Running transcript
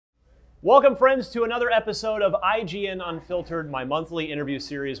Welcome, friends, to another episode of IGN Unfiltered, my monthly interview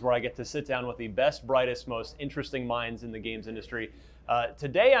series where I get to sit down with the best, brightest, most interesting minds in the games industry.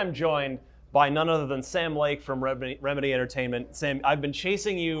 Today I'm joined by none other than Sam Lake from Remedy Entertainment. Sam, I've been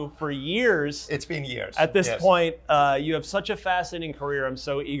chasing you for years. It's been years. At this point, you have such a fascinating career. I'm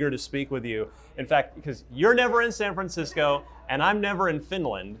so eager to speak with you. In fact, because you're never in San Francisco and I'm never in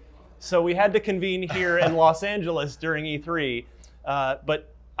Finland, so we had to convene here in Los Angeles during E3.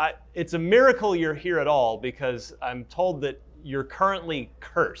 It's a miracle you're here at all because I'm told that you're currently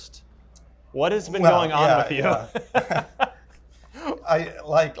cursed. What has been going on with you? Yeah.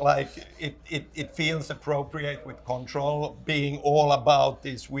 It feels appropriate with Control being all about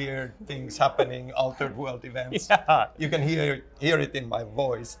these weird things happening, altered world events. Yeah. You can hear it in my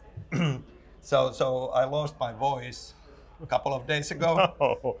voice. So I lost my voice a couple of days ago.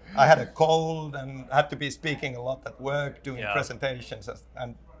 Oh. I had a cold and had to be speaking a lot at work, doing presentations,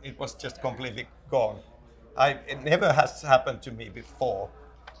 and it was just completely gone. It never has happened to me before.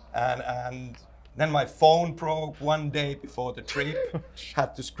 And then my phone broke one day before the trip.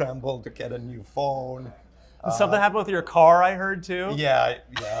 Had to scramble to get a new phone. Something happened with your car, I heard too. Yeah.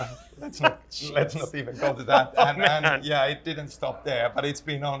 Let's not even go to that. And yeah, it didn't stop there, but it's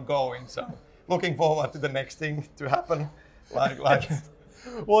been ongoing. So looking forward to the next thing to happen.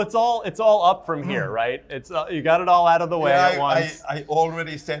 Well, it's all up from here, right? It's you got it all out of the way at once. I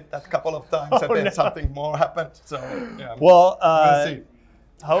already said that a couple of times, and then something more happened. So yeah, well, we'll see.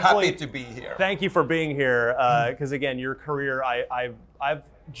 Hopefully, happy to be here. Thank you for being here, because again, your career, I've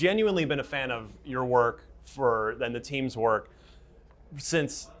genuinely been a fan of your work and the team's work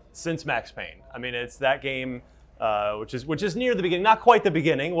since Max Payne. I mean, it's that game, which is near the beginning, not quite the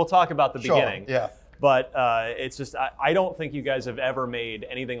beginning. We'll talk about the beginning. Yeah. But it's just, I don't think you guys have ever made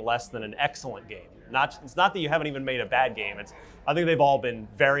anything less than an excellent game. It's not that you haven't even made a bad game. I think they've all been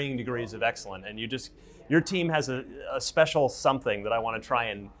varying degrees of excellent. And your team has a special something that I want to try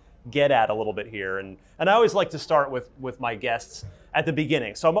and get at a little bit here. And I always like to start with my guests at the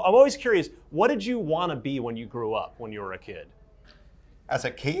beginning. So I'm always curious, what did you want to be when you grew up, when you were a kid? As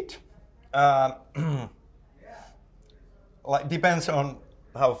a kid, depends on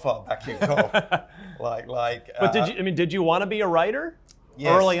how far back you go. But did you want to be a writer? Yes,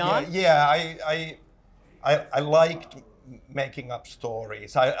 early on? Yeah, I liked making up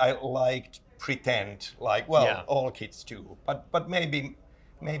stories. I liked pretend, all kids do. But maybe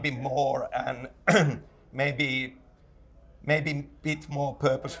more, and maybe a bit more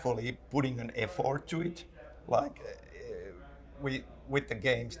purposefully putting an effort to it, with the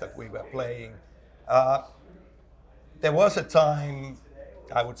games that we were playing. There was a time,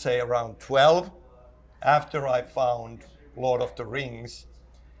 I would say around 12, after I found Lord of the Rings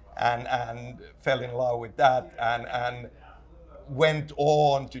and fell in love with that and went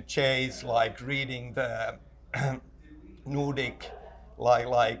on to chase reading the Nordic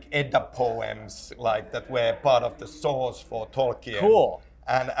Edda poems that were part of the source for Tolkien. Cool.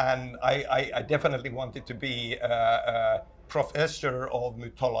 And I definitely wanted to be a professor of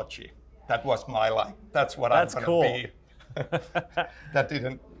mythology. That was my that's what I'm going to be. That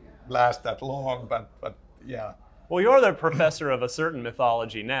didn't last that long, but yeah. Well, you're the professor of a certain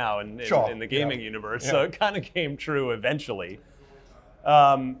mythology now in the gaming universe, so it kind of came true eventually.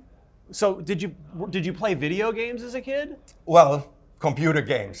 So did you play video games as a kid? Well, computer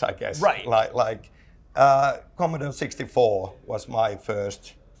games, I guess. Right. Commodore 64 was my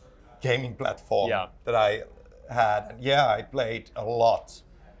first gaming platform that I had. And yeah, I played a lot.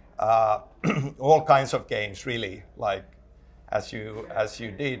 All kinds of games, really, as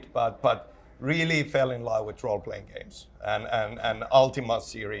you did, but really fell in love with role-playing games and Ultima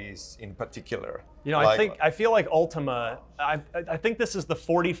series in particular. You know, I feel like Ultima. I think this is the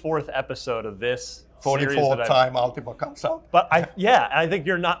 44th episode of this. 44th time Ultima comes out. But I think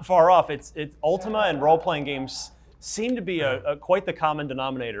you're not far off. It's Ultima and role-playing games seem to be quite the common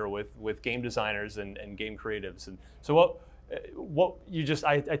denominator with game designers and game creatives. And so what you just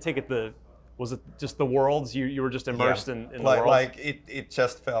I take it was it just the worlds you were just immersed in the world? It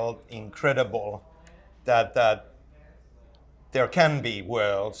just felt incredible that there can be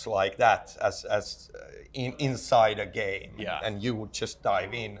worlds like that as inside a game, and you would just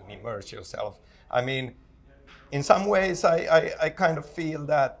dive in and immerse yourself. I mean, in some ways, I kind of feel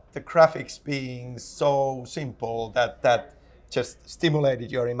that the graphics being so simple that just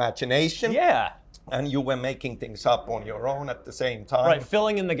stimulated your imagination. Yeah. And you were making things up on your own at the same time. Right,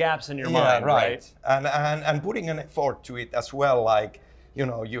 filling in the gaps in your mind, right? And putting an effort to it as well,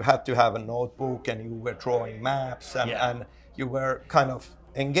 you had to have a notebook and you were drawing maps and you were kind of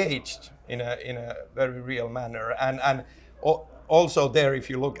engaged in a very real manner. And also there, if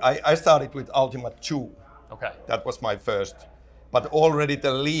you look, I started with Ultimate 2. Okay. That was my first. But already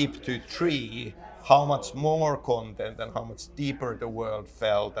the leap to 3, how much more content and how much deeper the world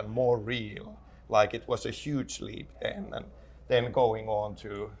felt and more real. Like it was a huge leap then, and then going on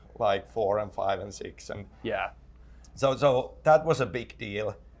to like 4 and 5 and 6. And yeah. So that was a big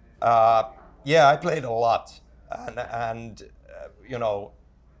deal. Yeah, I played a lot, and you know,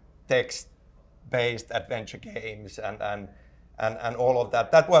 text-based adventure games and all of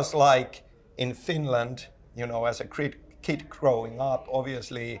that. That was like in Finland, you know, as a kid growing up.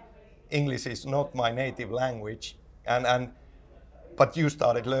 Obviously, English is not my native language, but you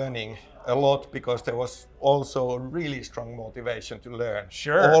started learning a lot because there was also a really strong motivation to learn.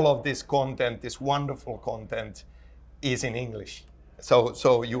 Sure. All of this content, this wonderful content, is in English.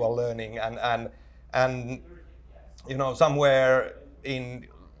 So you are learning, and you know, somewhere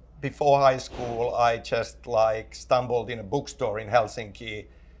before high school, I just like stumbled in a bookstore in Helsinki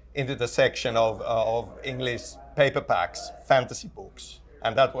into the section of English paperbacks, fantasy books,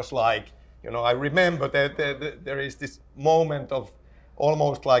 and that was like, you know, I remember that there is this moment of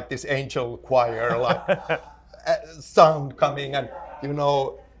almost like this angel choir, like sound coming, and you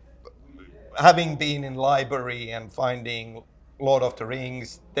know, having been in library and finding Lord of the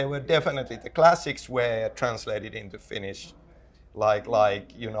Rings, there were definitely the classics were translated into Finnish, like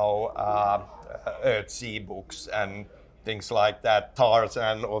you know, Earthsea books and things like that.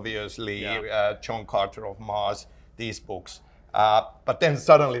 Tarzan, obviously, John Carter of Mars, these books. But then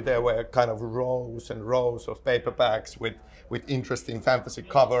suddenly there were kind of rows and rows of paperbacks with interesting fantasy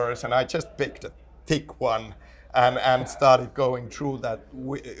covers, and I just picked a thick one and started going through that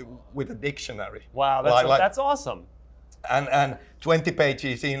with a dictionary. Wow, that's awesome. And 20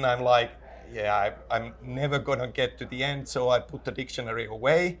 pages in, I'm like, yeah, I'm never gonna get to the end, so I put the dictionary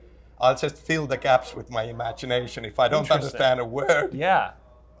away. I'll just fill the gaps with my imagination. If I don't understand a word,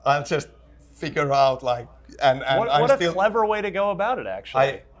 I'll just figure out like, and what a clever way to go about it,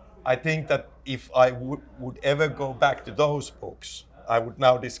 actually. I think that if I would ever go back to those books, I would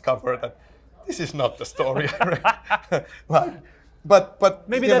now discover that this is not the story I read. Like, but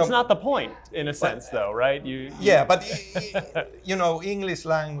maybe that's not the point, in a sense, though, right? Yeah, but you know, English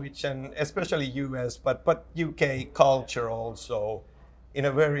language and especially US, but UK culture also, in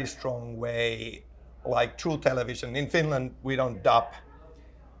a very strong way, like through television. In Finland, we don't dub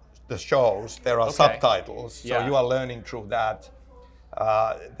the shows; there are subtitles, so you are learning through that.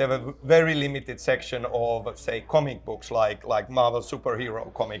 There were a very limited section of, say, comic books, like Marvel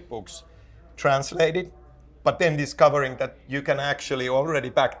superhero comic books, translated. But then discovering that you can actually already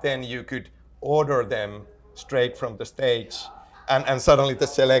back then you could order them straight from the stage, and suddenly the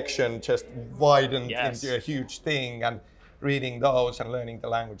selection just widened into a huge thing, and reading those and learning the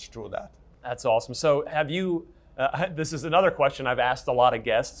language through that. That's awesome. So have you, this is another question I've asked a lot of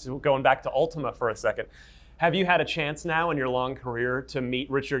guests, going back to Ultima for a second. Have you had a chance now in your long career to meet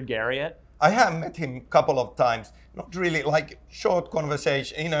Richard Garriott? I have met him a couple of times, not really like short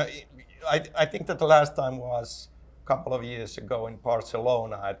conversation, you know. I think that the last time was a couple of years ago in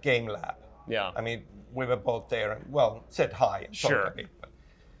Barcelona at Game Lab. Yeah. I mean, we were both there and, well, said hi and talked a bit. But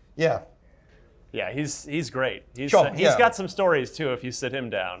yeah. Yeah, he's great. He's got some stories too if you sit him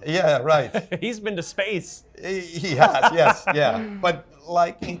down. Yeah, right. He's been to space. He has, yes, yeah. But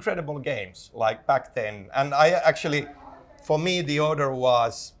like incredible games, like back then. And I actually, for me, the order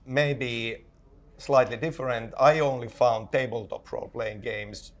was maybe slightly different. I only found tabletop role-playing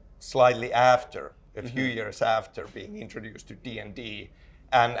games slightly after, a few years after being introduced to D&D,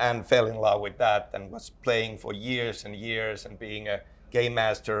 and fell in love with that and was playing for years and years and being a game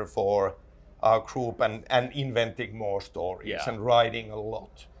master for our group and inventing more stories and writing a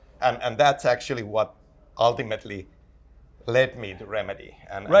lot. And that's actually what ultimately led me to Remedy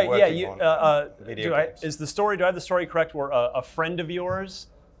and working on video games. Do I have the story correct where a friend of yours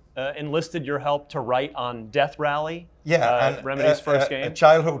enlisted your help to write on Death Rally? Yeah, Remedy's first game? A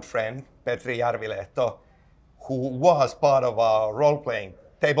childhood friend, Petri Järvilehto, who was part of our role-playing,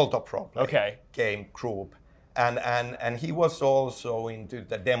 tabletop role-playing game group. And he was also into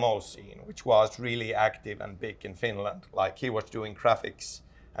the demo scene, which was really active and big in Finland. Like he was doing graphics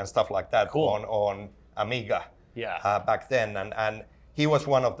and stuff like that on Amiga back then. And he was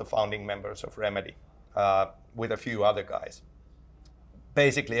one of the founding members of Remedy with a few other guys.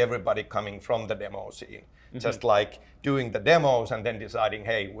 Basically everybody coming from the demo scene, just like doing the demos and then deciding,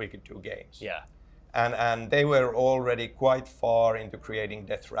 hey, we could do games. Yeah. And they were already quite far into creating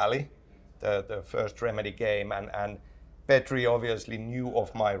Death Rally, the first Remedy game, and Petri obviously knew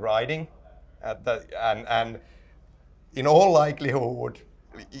of my writing, and in all likelihood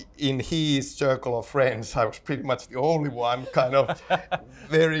in his circle of friends, I was pretty much the only one kind of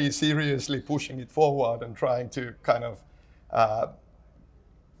very seriously pushing it forward and trying to kind of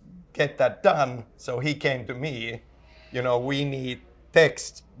get that done. So he came to me, you know, we need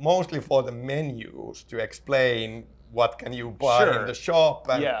text mostly for the menus to explain what can you buy in the shop,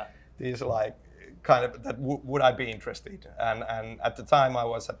 and these like kind of that would I be interested. And at the time I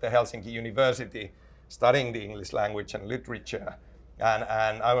was at the Helsinki University studying the English language and literature,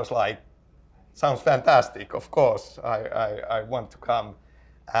 and I was like, sounds fantastic, of course I want to come.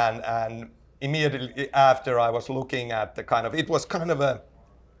 And immediately after I was looking at the kind of, it was kind of a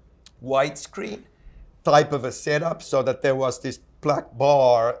widescreen type of a setup, so that there was this black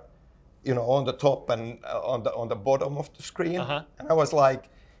bar, you know, on the top and on the bottom of the screen. And I was like,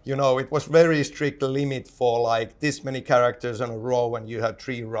 you know, it was very strict limit for like this many characters in a row, and you had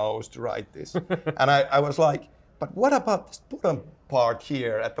 3 rows to write this. And I was like, but what about this bottom part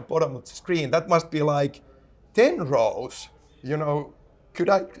here at the bottom of the screen? That must be like 10 rows. You know, could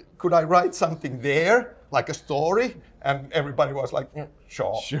I write something there, like a story? And everybody was like,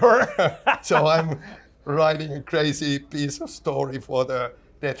 sure. So I'm writing a crazy piece of story for the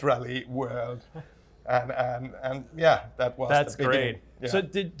Death Rally world. And yeah, that was That's the beginning. great. Yeah. So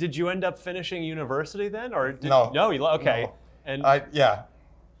did you end up finishing university then, or no? No, okay. No. And I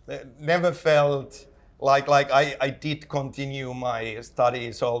never felt like I did continue my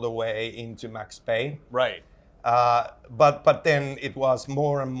studies all the way into Max Payne. Right. But then it was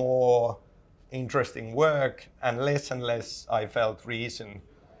more and more interesting work, and less I felt reason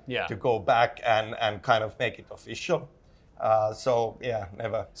to go back and kind of make it official. So yeah,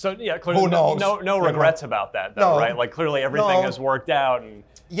 never. So yeah, clearly who knows? No regrets about that, though, right? Like clearly everything has worked out. And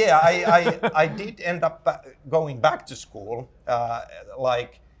yeah, I did end up going back to school.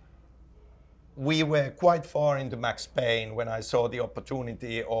 Like we were quite far into Max Payne when I saw the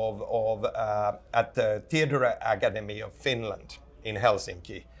opportunity of at the Theatre Academy of Finland in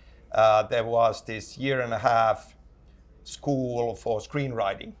Helsinki. There was this 1.5 year school for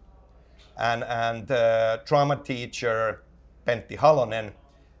screenwriting, and the drama teacher Pentti Halonen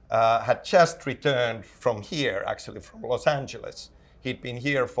had just returned from here, actually from Los Angeles. He'd been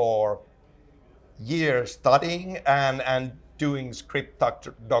here for years studying and doing script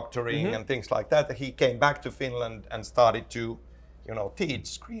doctoring and things like that. He came back to Finland and started to, you know, teach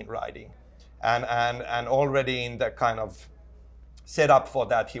screenwriting, and already in the kind of setup for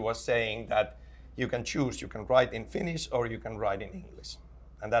that, he was saying that you can choose, you can write in Finnish or you can write in English.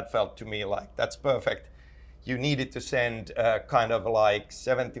 And that felt to me like, that's perfect. You needed to send kind of like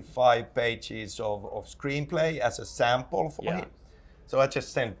 75 pages of screenplay as a sample for him. So I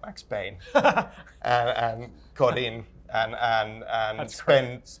just sent Max Payne and got in and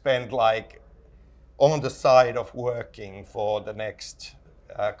spent like on the side of working for the next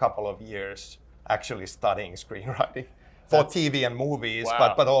couple of years actually studying screenwriting for TV and movies,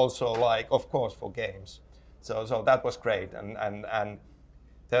 but also like, of course, for games. So that was great, and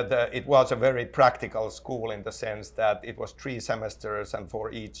it was a very practical school in the sense that it was 3 semesters, and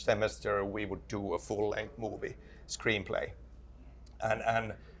for each semester we would do a full-length movie screenplay.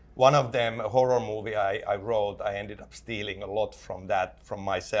 And one of them, a horror movie I wrote, I ended up stealing a lot from that, from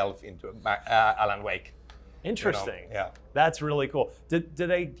myself into Alan Wake. Interesting. You know? Yeah. That's really cool. Did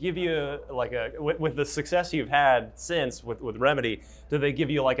they give you like with the success you've had since with Remedy, did they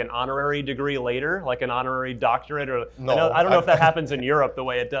give you like an honorary degree later, like an honorary doctorate? Or no, I don't know if that happens in Europe the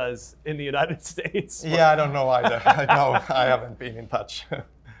way it does in the United States. Yeah, I don't know either. I haven't been in touch.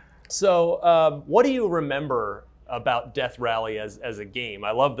 So what do you remember about Death Rally as a game? I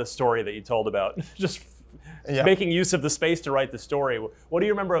love the story that you told about just making use of the space to write the story. What do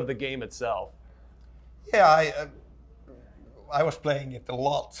you remember of the game itself? Yeah, I was playing it a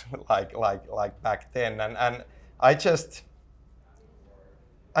lot, like back then, and I just,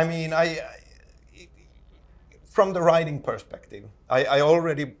 I mean, from the writing perspective, I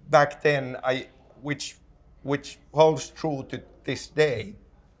already back then, which holds true to this day,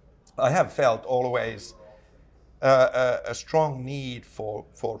 I have felt always a strong need for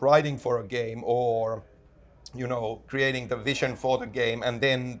writing for a game, or, you know, creating the vision for the game and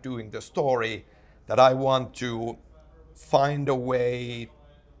then doing the story. That I want to find a way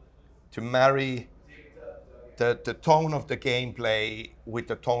to marry the tone of the gameplay with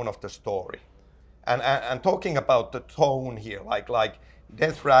the tone of the story. And talking about the tone here, like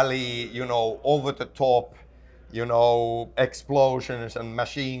Death Rally, you know, over the top, you know, explosions and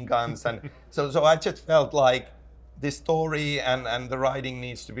machine guns. And so I just felt like this story and the writing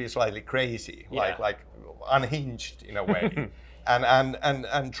needs to be slightly crazy, like unhinged in a way.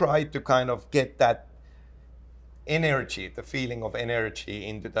 and try to kind of get that energy, the feeling of energy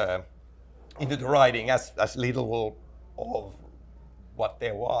into the writing as little of what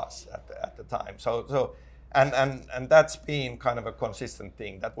there was at the time. And that's been kind of a consistent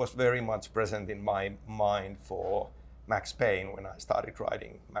thing that was very much present in my mind for Max Payne when I started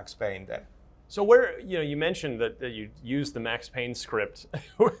writing Max Payne then. So where, you mentioned that you used the Max Payne script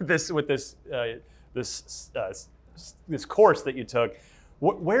with this course that you took.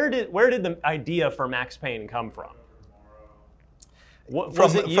 Where did the idea for Max Payne come from?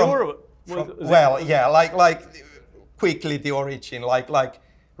 Was it you or like quickly the origin, like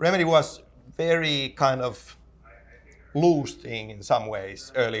Remedy was very kind of loose thing in some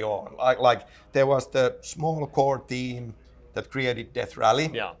ways early on. Like there was the small core team that created Death Rally.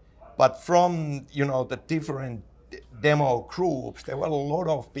 Yeah. But from the different demo groups, there were a lot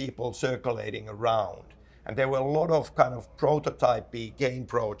of people circulating around, and there were a lot of kind of prototype game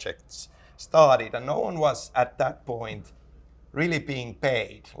projects started, and no one was at that point really being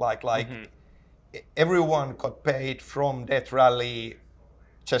paid. Like everyone got paid from Death Rally,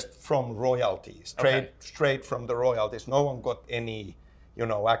 just from royalties, straight from the royalties. No one got any,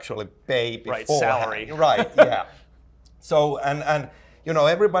 actually pay before. Right, salary. Right, yeah. So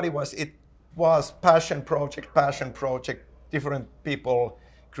everybody it was passion project, different people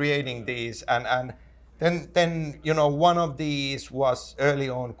creating these, and then one of these was early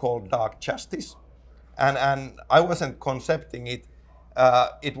on called Dark Justice, and I wasn't concepting it.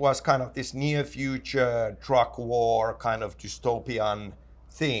 It was kind of this near future drug war kind of dystopian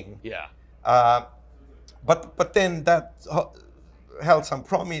thing. Yeah. But then that held some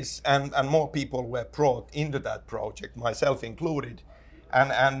promise, and more people were brought into that project, myself included.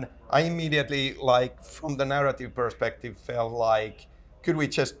 And I immediately, like, from the narrative perspective, felt like, could we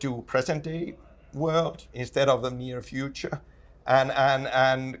just do present day world instead of the near future? And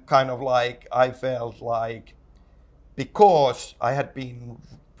kind of like, I felt like, because I had been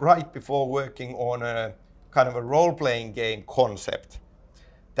right before working on a kind of a role-playing game concept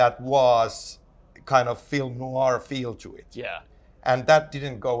that was kind of film noir feel to it. Yeah. And that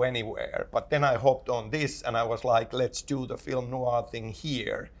didn't go anywhere. But then I hopped on this, and I was like, let's do the film noir thing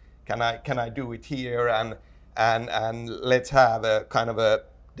here. Can I do it here? And let's have a kind of a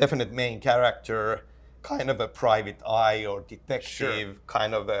definite main character, kind of a private eye or detective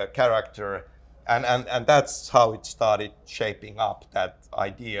kind of a character. And that's how it started shaping up, that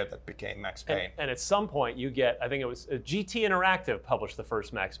idea that became Max Payne. And at some point you get, I think it was GT Interactive published the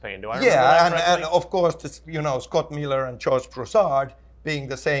first Max Payne. Do I remember that correctly? And of course, this, Scott Miller and George Broussard being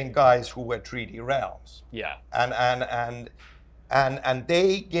the same guys who were 3D Realms. Yeah. And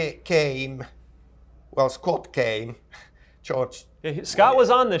they came, well, Scott came, George. Scott was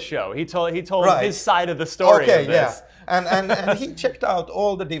on this show. He told right. his side of the story of this. And he checked out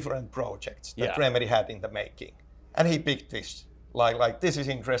all the different projects that Remedy had in the making. And he picked this. Like this is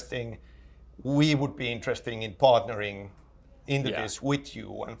interesting. We would be interested in partnering into this with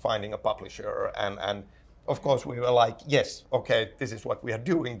you and finding a publisher. And of course we were like, yes, okay, this is what we are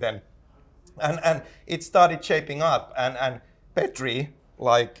doing then. And it started shaping up. And Petri,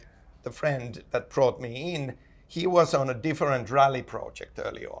 like the friend that brought me in, he was on a different rally project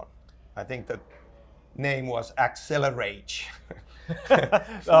early on. I think that name was Accelerate.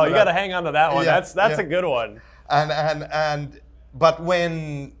 Oh, you got to hang on to that one. Yeah, that's a good one. But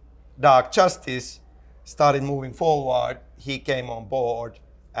when Dark Justice started moving forward, he came on board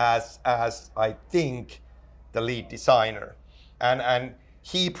as I think the lead designer, and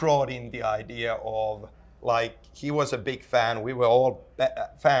he brought in the idea of, like, he was a big fan. We were all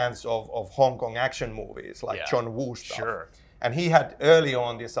fans of Hong Kong action movies, like John Woo stuff. Sure. And he had early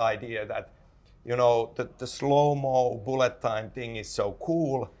on this idea that, the slow-mo bullet time thing is so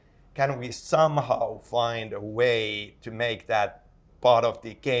cool. Can we somehow find a way to make that part of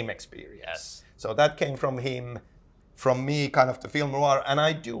the game experience? Yes. So that came from him, from me, kind of the film noir. And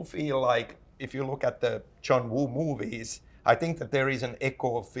I do feel like, if you look at the John Woo movies, I think that there is an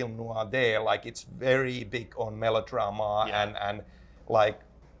echo of film noir there. Like, it's very big on melodrama and like,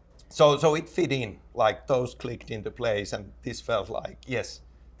 so it fit in. Like, those clicked into place, and this felt like, yes,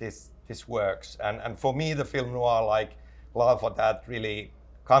 this works. And for me, the film noir, like, love for that really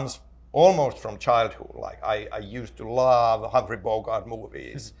comes almost from childhood. Like, I used to love Humphrey Bogart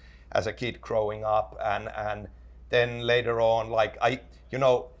movies as a kid growing up, and then later on, like,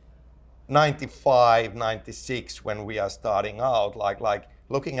 95, 96, when we are starting out, like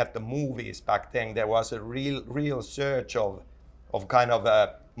looking at the movies back then, there was a real surge of kind of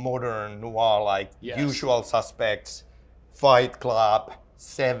a modern noir, like Usual Suspects, Fight Club,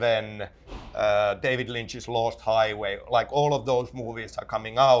 Seven, David Lynch's Lost Highway, like all of those movies are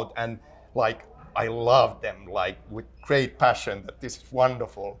coming out, and like I love them like with great passion. That this is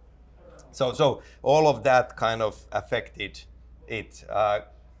wonderful. So all of that kind of affected it.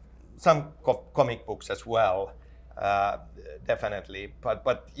 Some comic books as well, definitely.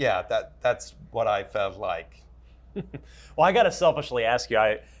 But yeah, that's what I felt like. Well, I gotta selfishly ask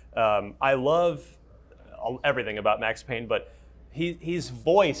you. I love everything about Max Payne, but he's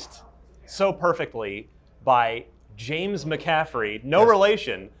voiced so perfectly by James McCaffrey, no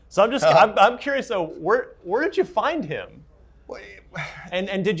relation. So I'm curious though, where did you find him?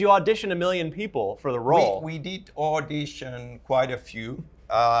 And did you audition a million people for the role? We did audition quite a few.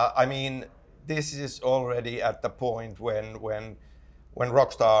 I mean, this is already at the point when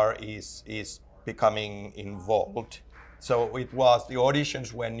Rockstar is becoming involved. So it was, the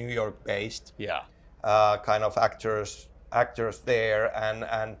auditions were New York based. Yeah. Kind of actors there,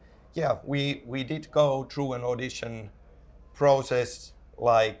 and yeah, we did go through an audition process.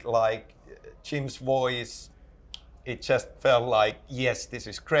 Like Jim's voice, it just felt like, yes, this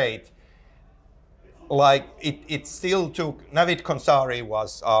is great. Like it still took, Navid Konsari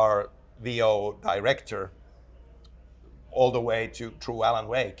was our VO director all the way through Alan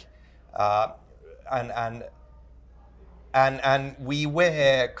Wake, and we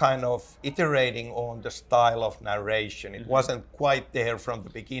were kind of iterating on the style of narration. It wasn't quite there from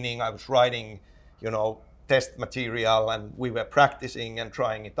the beginning. I was writing, test material, and we were practicing and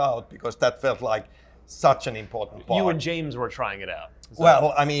trying it out because that felt like such an important part. You and James were trying it out.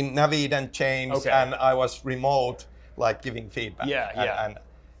 Well, I mean, Navid and James, and I was remote, like giving feedback.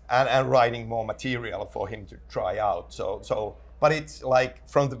 And writing more material for him to try out. But it's like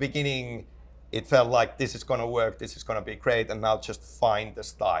from the beginning, it felt like this is going to work, this is going to be great, and now just find the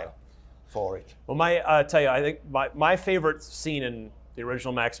style for it. Well, tell you, I think my favorite scene in the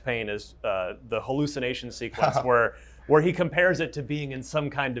original Max Payne is the hallucination sequence where he compares it to being in some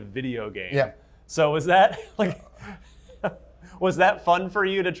kind of video game. Yeah. So was that was that fun for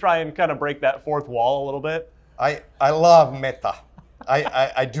you to try and kind of break that fourth wall a little bit? I love meta.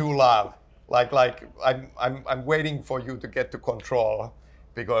 I do love. Like I'm waiting for you to get to Control,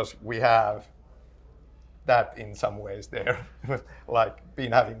 because we have that in some ways there. Like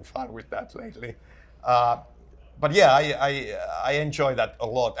been having fun with that lately. But yeah, I enjoy that a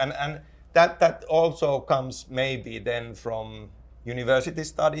lot, and that also comes maybe then from university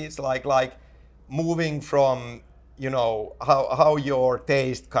studies, like moving from how your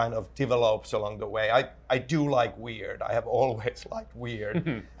taste kind of develops along the way. I do like weird. I have always liked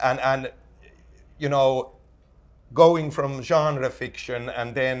weird, and going from genre fiction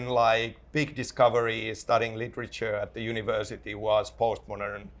and then like big discovery studying literature at the university was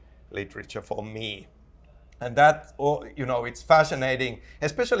postmodern literature for me. And that, it's fascinating,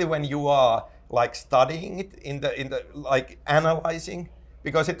 especially when you are like studying it in the like analyzing,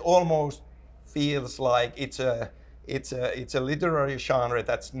 because it almost feels like it's a literary genre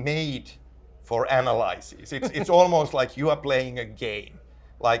that's made for analysis. It's almost like you are playing a game,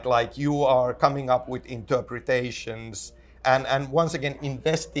 like you are coming up with interpretations and once again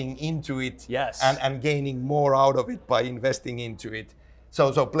investing into it. Yes. And gaining more out of it by investing into it.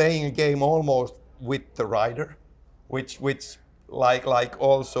 So playing a game almost with the writer, which like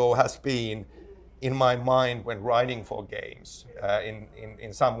also has been in my mind when writing for games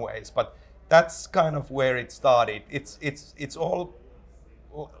in some ways. But that's kind of where it started. It's all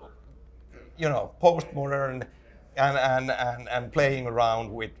postmodern and playing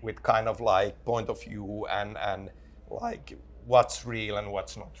around with kind of like point of view and like what's real and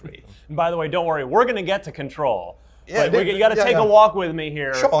what's not real. And by the way, don't worry, we're going to get to Control. Yeah, you got to take a walk with me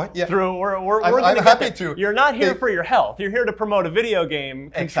here. Sure, yeah. Through, I'm happy to. You're not here for your health. You're here to promote a video game,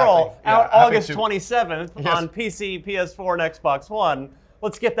 Control, out August 27th on PC, PS4, and Xbox One.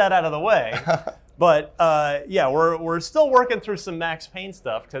 Let's get that out of the way. But yeah, we're still working through some Max Payne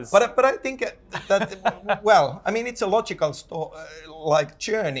stuff because. But I think that well, I mean, it's a logical like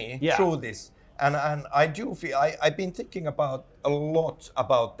journey through this, and I do feel I've been thinking a lot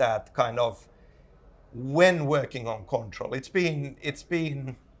about that kind of. When working on Control, it's been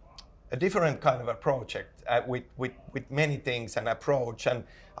a different kind of a project with many things and approach, and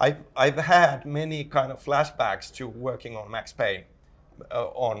I've had many kind of flashbacks to working on Max Payne,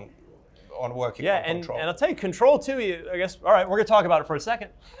 on working on Control. And I'll tell you, Control too. I guess all right, we're gonna talk about it for a second.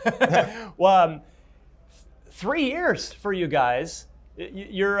 Well, 3 years for you guys.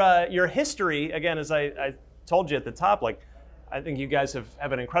 Your history, again, as I told you at the top, like I think you guys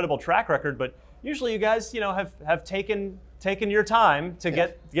have an incredible track record, but. Usually you guys, have taken your time to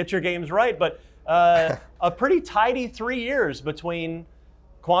get your games right, but a pretty tidy 3 years between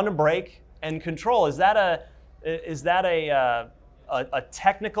Quantum Break and Control. Is that a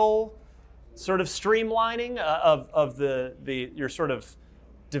technical sort of streamlining of your sort of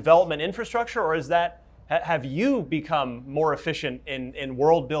development infrastructure, or is that have you become more efficient in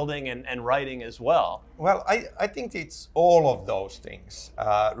world building and writing as well? Well, I think it's all of those things,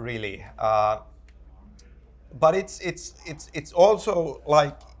 really. But it's also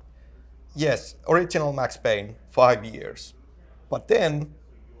like, yes, original Max Payne, 5 years. But then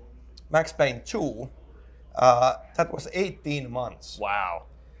Max Payne 2, that was 18 months. Wow.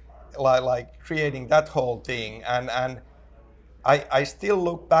 Like creating that whole thing. And I still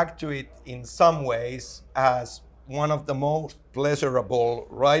look back to it in some ways as one of the most pleasurable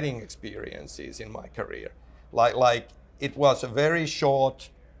writing experiences in my career. Like it was a very short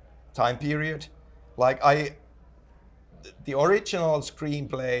time period. The original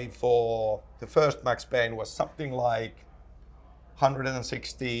screenplay for the first Max Payne was something like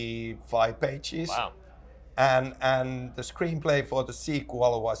 165 pages. Wow. And the screenplay for the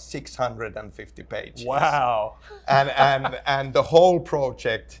sequel was 650 pages. Wow. And the whole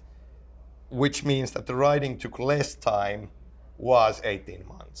project, which means that the writing took less time, was 18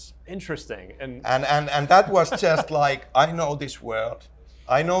 months. Interesting. And that was just like, I know this world,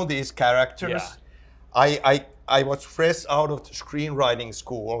 I know these characters. Yeah. I was fresh out of the screenwriting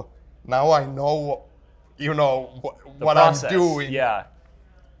school. Now I know, what I'm doing. Yeah.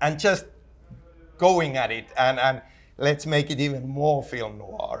 And just going at it and let's make it even more film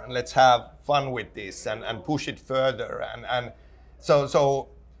noir and let's have fun with this and push it further. And so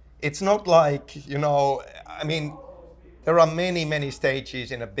it's not like, I mean, there are many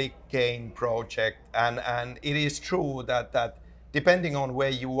stages in a big game project. And it is true that depending on where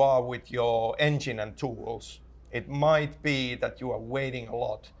you are with your engine and tools, it might be that you are waiting a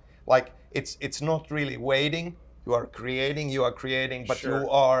lot. Like it's not really waiting. You are creating, but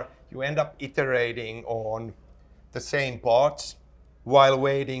Sure. you end up iterating on the same parts while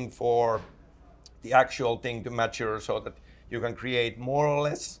waiting for the actual thing to mature so that you can create more or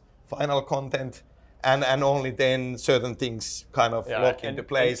less final content and only then certain things kind of lock into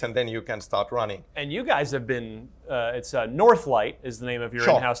place and then you can start running. And you guys have been, it's Northlight is the name of your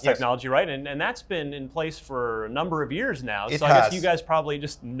in-house technology, right? And that's been in place for a number of years now. So I guess you guys probably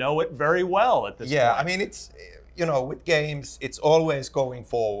just know it very well at this point. Yeah, I mean, it's, with games, it's always going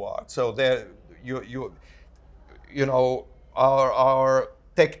forward. So there, our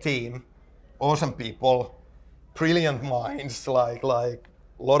tech team, awesome people, brilliant minds, like a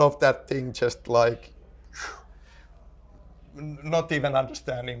lot of that thing just like not even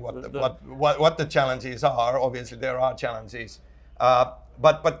understanding what the challenges are. Obviously there are challenges,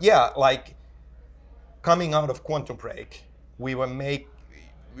 but yeah, like coming out of Quantum Break, we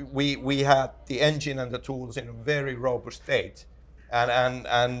had the engine and the tools in a very robust state, and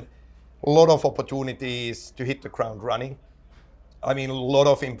a lot of opportunities to hit the ground running. I mean, a lot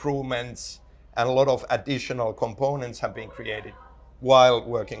of improvements and a lot of additional components have been created while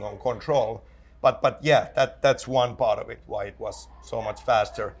working on Control. But yeah, that's one part of it, why it was so much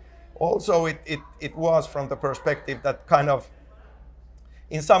faster. Also, it was from the perspective that kind of,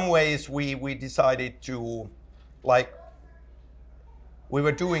 in some ways, we decided to, like, we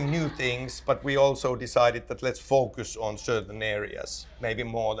were doing new things, but we also decided that let's focus on certain areas, maybe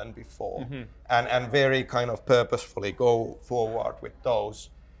more than before, and very kind of purposefully go forward with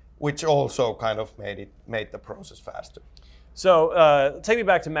those, which also kind of made the process faster. So take me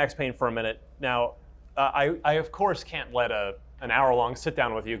back to Max Payne for a minute. Now, I of course can't let an hour-long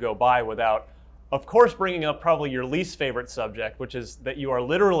sit-down with you go by without, of course, bringing up probably your least favorite subject, which is that you are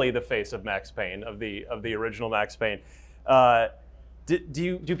literally the face of Max Payne, of the original Max Payne.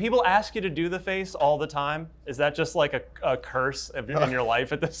 Do people ask you to do the face all the time? Is that just like a curse in your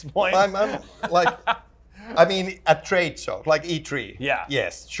life at this point? I'm like, I mean, at trade shows, like E3. Yeah.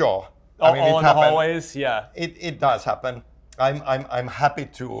 Yes, sure. All, I mean, all in the hallways, yeah. It does happen. I'm happy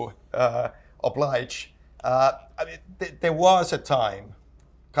to oblige. I mean, there was a time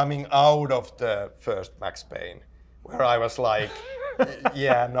coming out of the first Max Payne where I was like,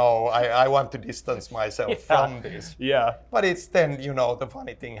 yeah, no, I want to distance myself from this. Yeah. But it's then, the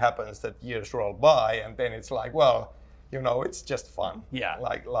funny thing happens that years roll by and then it's like, well, it's just fun. Yeah.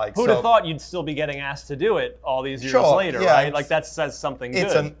 Like who'd have thought you'd still be getting asked to do it all these years later, yeah, right? Like that says something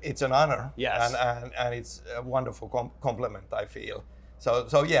good. It's an honor. Yes. And it's a wonderful compliment, I feel.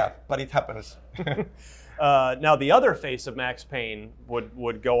 So yeah, but it happens. Now the other face of Max Payne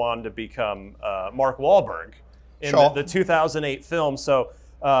would go on to become Mark Wahlberg in the 2008 film. So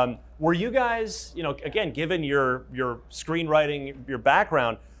were you guys, again, given your screenwriting, your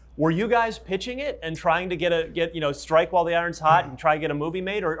background, were you guys pitching it and trying to get strike while the iron's hot and try to get a movie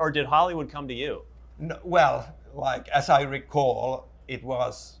made, or did Hollywood come to you? No, well, like as I recall, it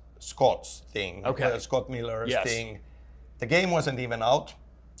was Scott's thing, Okay. Scott Miller's Yes. thing. The game wasn't even out.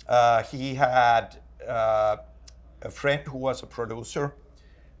 He had a friend who was a producer,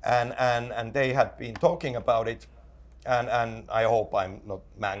 and they had been talking about it. And I hope I'm not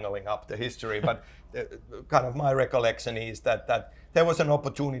mangling up the history, but kind of my recollection is that there was an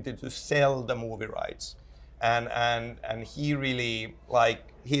opportunity to sell the movie rights, and he really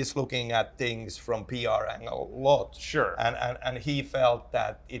he's looking at things from PR angle a lot. Sure. And he felt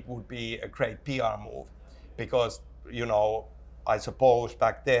that it would be a great PR move, because I suppose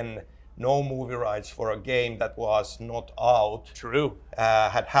back then no movie rights for a game that was not out. True.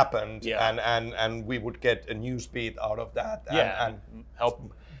 Had happened, Yeah. and we would get a news beat out of that. Yeah.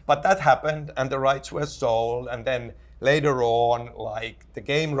 Help. But that happened, and the rights were sold, and then later on, the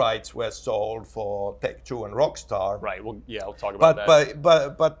game rights were sold for Take-Two and Rockstar. Right. Well, yeah, we'll talk about that.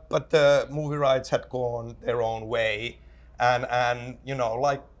 But the movie rights had gone their own way, and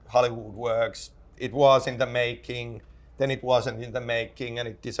like Hollywood works, it was in the making. Then it wasn't in the making, and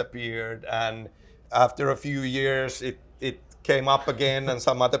it disappeared. And after a few years, it came up again, and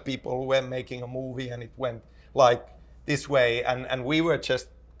some other people were making a movie, and it went this way. And we were just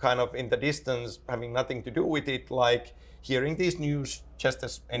kind of in the distance, having nothing to do with it, hearing these news just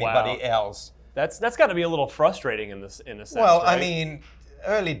as anybody else. That's got to be a little frustrating in a sense. Well, right? I mean,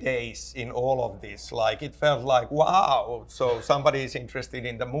 early days in all of this, it felt like, wow, so somebody is interested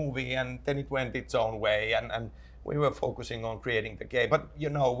in the movie, and then it went its own way, and we were focusing on creating the game. But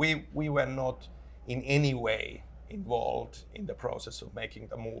we were not in any way involved in the process of making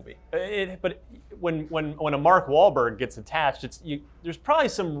the movie. But when a Mark Wahlberg gets attached, there's probably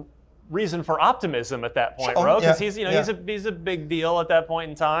some reason for optimism at that point, bro, because he's a big deal at that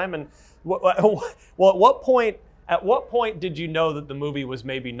point in time. And at what point did you know that the movie was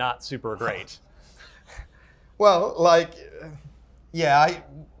maybe not super great? Well,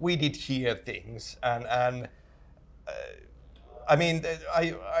 we did hear things, and I mean,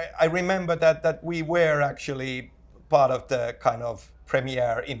 I remember that we were actually part of the kind of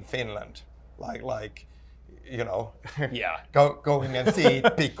premiere in Finland, Yeah. going and see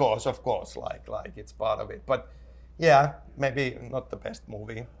it because, of course, it's part of it. But yeah, maybe not the best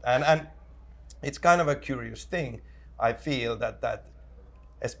movie, and it's kind of a curious thing. I feel that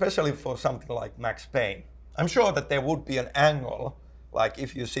especially for something like Max Payne, I'm sure that there would be an angle,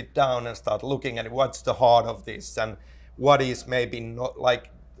 if you sit down and start looking at what's the heart of this and what is maybe not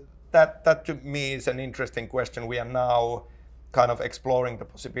that to me is an interesting question. We are now kind of exploring the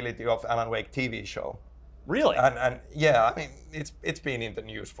possibility of Alan Wake TV show. Really? And yeah, I mean, it's been in the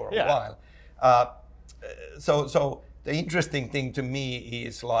news for a while. So the interesting thing to me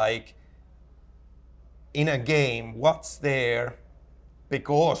is in a game, what's there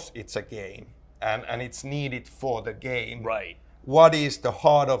because it's a game and it's needed for the game. Right. What is the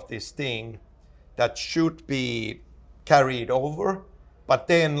heart of this thing that should be carried over? But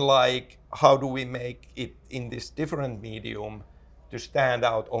then, how do we make it in this different medium to stand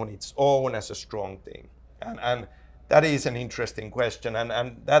out on its own as a strong thing? And that is an interesting question.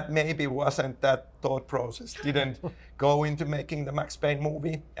 And that maybe wasn't that thought process, didn't go into making the Max Payne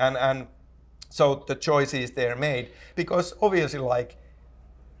movie. And so the choices they're made. Because obviously,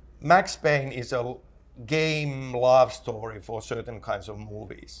 Max Payne is a game love story for certain kinds of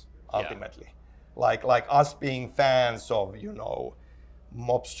movies, ultimately. Like us being fans of,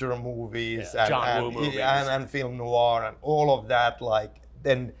 mobster movies and film noir and all of that,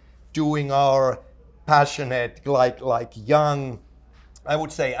 then doing our passionate, young, I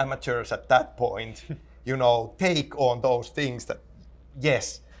would say amateurs at that point, take on those things that,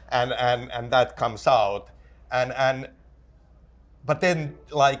 yes, and that comes out. But then,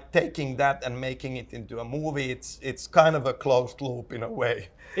 taking that and making it into a movie, it's kind of a closed loop in a way.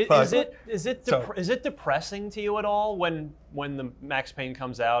 Is it depressing to you at all when the Max Payne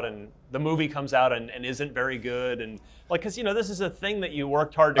comes out and the movie comes out and isn't very good, and because this is a thing that you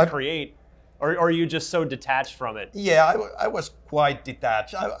worked hard to create, or are you just so detached from it? Yeah, I was quite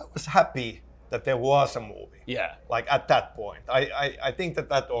detached. I was happy that there was a movie. Yeah. At that point, I think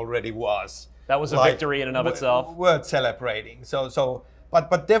that already was. That was a victory in and of itself. Worth celebrating.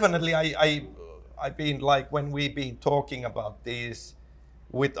 But definitely I've been when we've been talking about this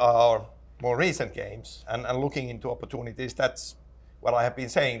with our more recent games and looking into opportunities, that's what I have been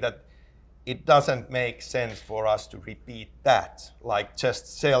saying, that it doesn't make sense for us to repeat that,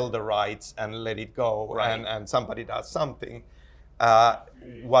 just sell the rights and let it go, right. and somebody does something.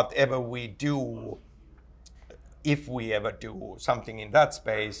 Whatever we do, if we ever do something in that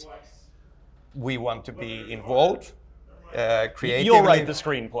space, we want to be involved creatively. You'll write the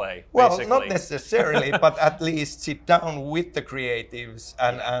screenplay, well, basically. not necessarily, but at least sit down with the creatives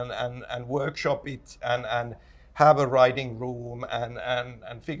and workshop it and have a writing room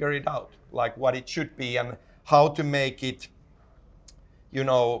and figure it out, like what it should be and how to make it, you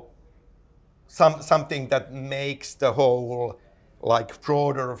know, something that makes the whole like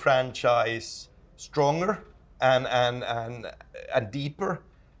broader franchise stronger and deeper,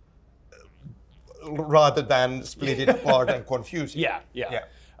 rather than split it apart and confuse it.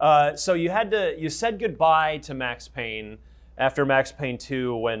 Yeah. So you said goodbye to Max Payne after Max Payne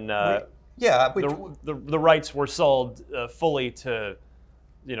 2 when the rights were sold fully to,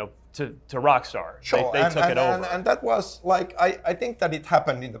 you know, to Rockstar. Sure, they took it over. And that was like, I think that it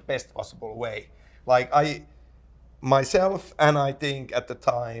happened in the best possible way. Like myself and I think at the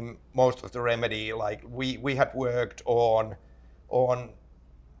time, most of the Remedy, like we had worked on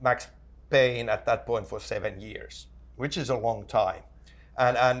Max Payne at that point for 7 years, which is a long time.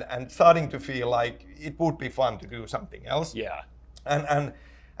 And starting to feel like it would be fun to do something else. Yeah. And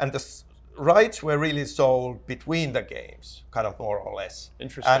the rights were really sold between the games, kind of more or less.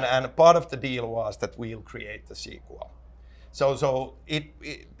 Interesting. And part of the deal was that we'll create the sequel. So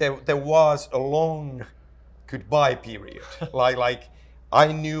there was a long goodbye period. like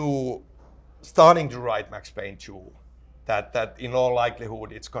I knew, starting to write Max Payne 2, that in all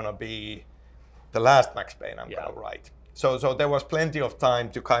likelihood it's gonna be the last Max Payne I'm gonna write. So there was plenty of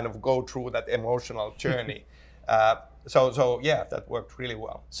time to kind of go through that emotional journey. So yeah, that worked really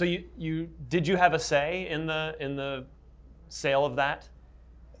well. So did you have a say in the sale of that?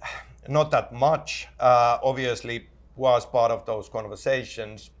 Not that much. Obviously, was part of those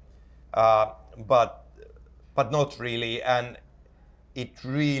conversations, but not really. And it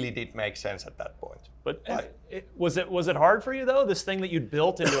really did make sense at that point. But was it hard for you though? This thing that you'd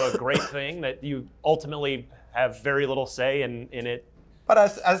built into a great thing that you ultimately have very little say in it. But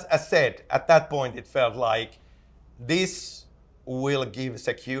as said, at that point it felt like this will give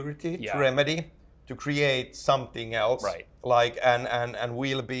security to Remedy to create something else, right? Like and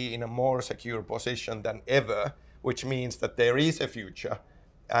we'll be in a more secure position than ever, which means that there is a future,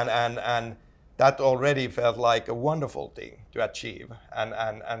 and that already felt like a wonderful thing to achieve,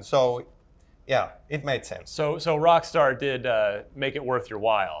 and so. Yeah, it made sense. So Rockstar did make it worth your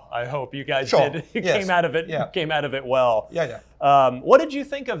while. I hope you guys did. You yes. came out of it. Came out of it well. Yeah. What did you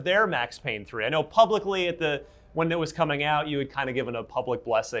think of their Max Payne 3? I know publicly when it was coming out, you had kind of given a public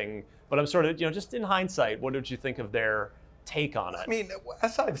blessing. But I'm sort of, just in hindsight, what did you think of their take on it? I mean,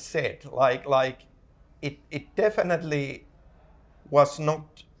 as I've said, like it definitely was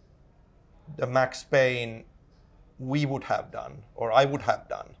not the Max Payne we would have done or I would have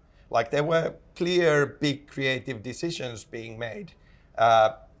done. Like there were clear, big creative decisions being made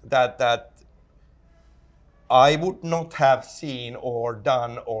that I would not have seen or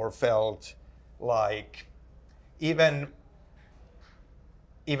done or felt like even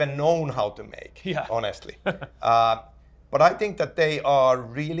known how to make, honestly. But I think that they are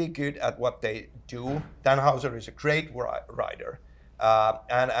really good at what they do. Dan Houser is a great writer.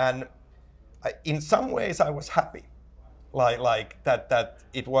 And in some ways I was happy. Like that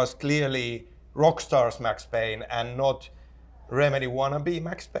it was clearly Rockstar's Max Payne and not Remedy wannabe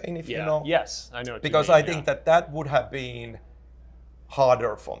Max Payne, if you know. Yes, I know what because you mean, I think that would have been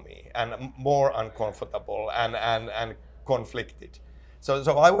harder for me and more uncomfortable and conflicted. So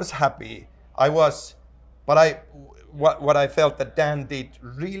I was happy. What I felt that Dan did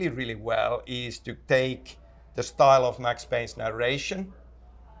really, really well is to take the style of Max Payne's narration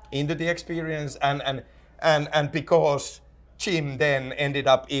into the experience and because Jim then ended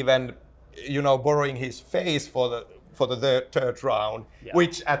up even, borrowing his face for the third round,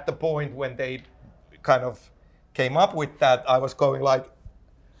 which at the point when they kind of came up with that, I was going like,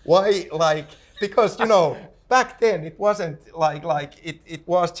 why? Like, because, back then it wasn't like it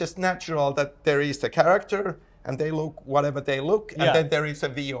was just natural that there is a character and they look whatever they look, and then there is a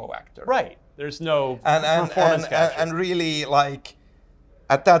VO actor. Right. There's no performance capture. And really, like,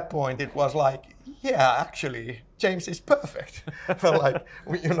 at that point it was like, yeah, actually, James is perfect. Like,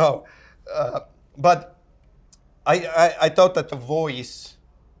 but I thought that the voice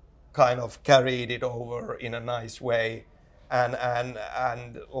kind of carried it over in a nice way, and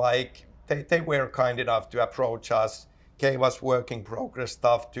like they were kind enough to approach us, gave us work in progress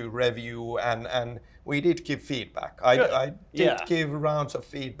stuff to review, and we did give feedback. I did give rounds of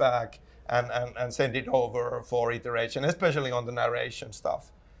feedback and send it over for iteration, especially on the narration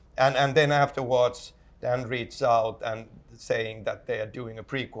stuff. And then afterwards, Dan reached out and saying that they are doing a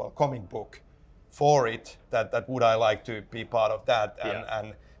prequel comic book for it, that would I like to be part of that.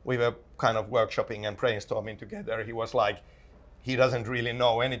 And we were kind of workshopping and brainstorming together, he was like, he doesn't really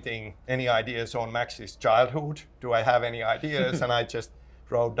know any ideas on Max's childhood. Do I have any ideas? And I just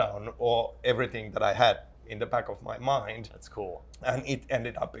wrote down everything that I had in the back of my mind. That's cool. And it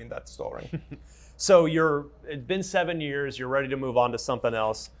ended up in that story. So it's been 7 years, you're ready to move on to something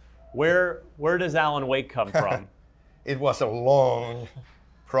else. Where does Alan Wake come from? It was a long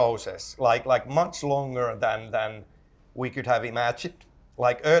process, like much longer than we could have imagined.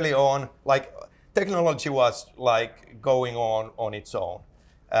 Like early on, like technology was like going on its own.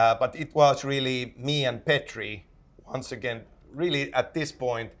 But it was really me and Petri, once again, really at this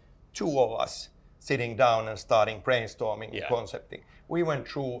point, two of us sitting down and starting brainstorming and concepting. We went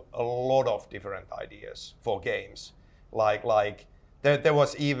through a lot of different ideas for games. Like there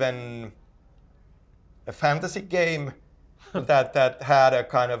was even a fantasy game that had a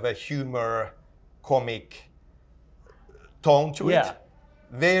kind of a humor comic tone to it.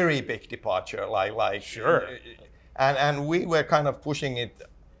 Very big departure, like sure. And we were kind of pushing it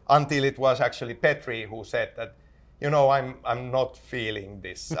until it was actually Petri who said that, you know, I'm not feeling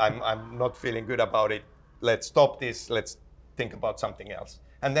this. I'm not feeling good about it. Let's stop this. Let's think about something else.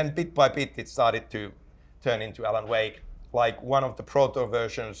 And then bit by bit, it started to turn into Alan Wake. Like one of the proto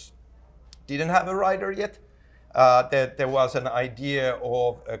versions didn't have a writer yet. There was an idea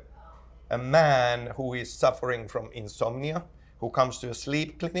of a man who is suffering from insomnia, who comes to a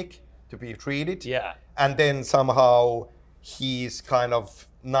sleep clinic to be treated. Yeah. And then somehow his kind of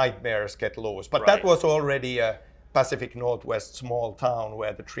nightmares get loose. But that was already a Pacific Northwest small town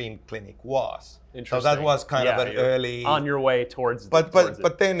where the dream clinic was. So that was kind of an early... On your way towards But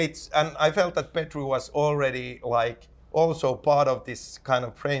then and I felt that Petri was already like also part of this kind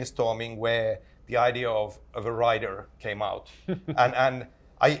of brainstorming where the idea of a writer came out. and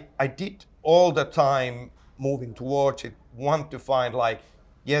I did all the time moving towards it, want to find like,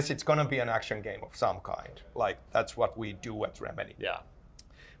 yes, it's gonna be an action game of some kind. Like that's what we do at Remedy. Yeah.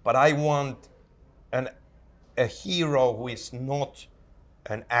 But I want a hero who is not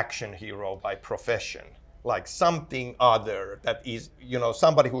an action hero by profession, like something other that is, you know,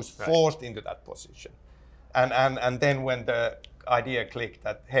 somebody who's forced into that position. And then when the idea clicked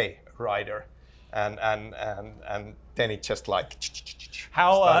that, hey, writer, and then it just like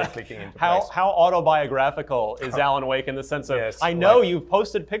started clicking into place. How autobiographical is Alan Wake in the sense of, Yes, I know you've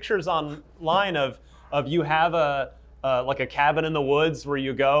posted pictures online of you have like a cabin in the woods where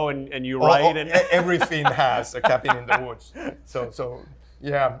you go and you write. And everything has a cabin in the woods. So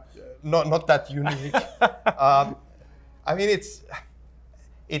yeah, not that unique. I mean,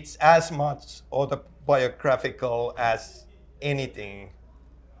 it's as much autobiographical as anything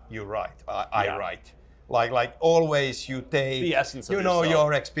you write. I write. Like always, you take the essence of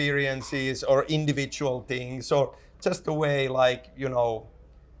your experiences or individual things, or just the way like you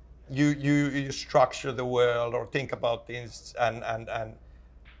structure the world or think about things and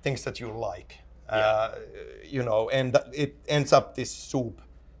things that you like. And it ends up this soup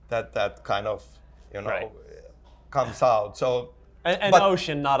that kind of comes out. So an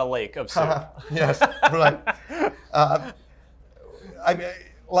ocean, not a lake of soup. Yes, right. I mean,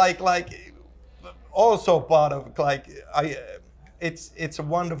 like also part of it's a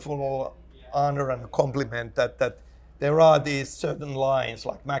wonderful honor and a compliment that there are these certain lines,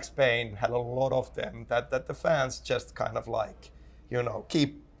 like Max Payne had a lot of them that the fans just kind of like,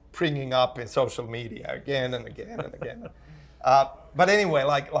 keep bringing up in social media again and again and again. But anyway,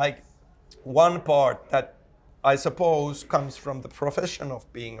 like one part that I suppose comes from the profession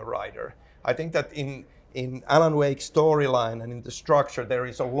of being a writer. I think that in Alan Wake's storyline and in the structure, there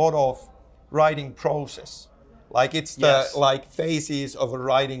is a lot of writing process. Like it's the phases of a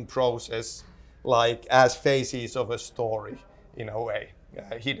writing process, like as phases of a story in a way,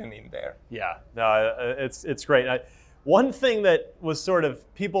 hidden in there. Yeah, no, it's great. One thing that was sort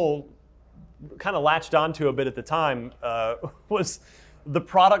of people kind of latched onto a bit at the time was the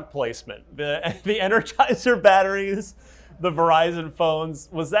product placement, the Energizer batteries, the Verizon phones.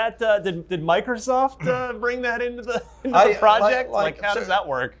 Was that did Microsoft bring that into the project? Like how does that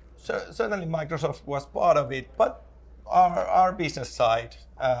work? Certainly, Microsoft was part of it, but our business side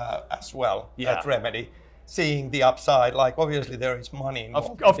as well at Remedy, seeing the upside. Like obviously there is money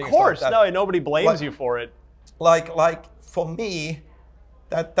involved. Of course, like no, nobody blames you for it. Like for me,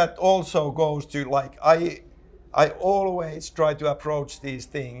 that also goes to like I always try to approach these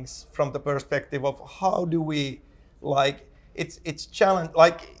things from the perspective of how do we it's challenge.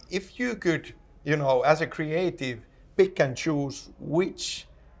 Like if you could, as a creative, pick and choose which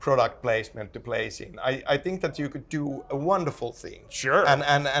product placement to place in, I think that you could do a wonderful thing. Sure.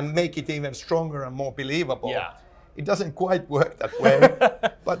 And make it even stronger and more believable. Yeah. it doesn't quite work that way.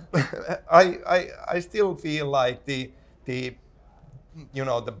 But I still feel like the the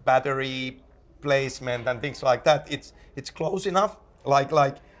battery placement and things like that, it's close enough.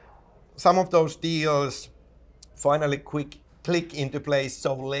 Like some of those deals finally click into place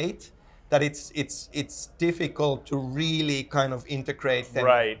so late that it's difficult to really kind of integrate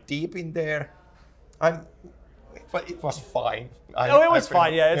them deep in there. But it was fine. It was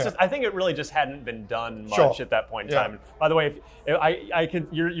fine. Yeah, it's just I think it really just hadn't been done much at that point in time. By the way, if I could,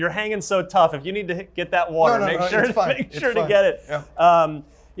 you're hanging so tough. If you need to get that water, make sure to get it. Yeah.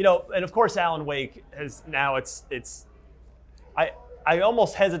 And of course, Alan Wake has now. I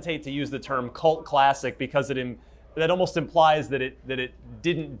almost hesitate to use the term cult classic because that almost implies that it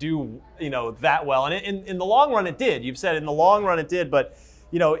didn't do that well. And in the long run, it did. You've said in the long run it did, but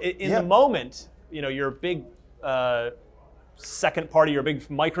in the moment, your big second party, your big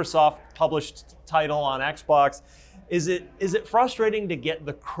Microsoft published title on Xbox, is it frustrating to get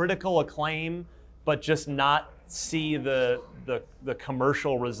the critical acclaim but just not see the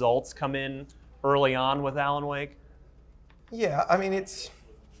commercial results come in early on with Alan Wake? Yeah, I mean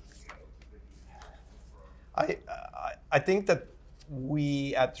I think that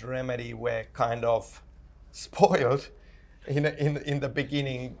we at Remedy were kind of spoiled in the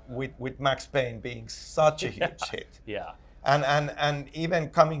beginning with Max Payne being such a huge hit. Yeah. And even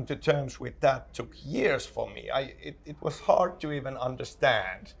coming to terms with that took years for me. It was hard to even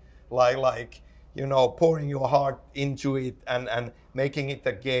understand, like pouring your heart into it and making it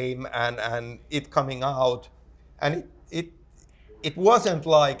a game and it coming out, and it wasn't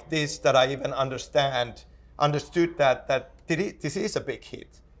like this that I even understood that this is a big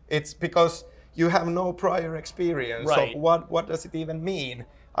hit. It's because you have no prior experience of what does it even mean.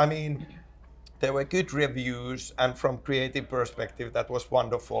 I mean, there were good reviews, and from creative perspective, that was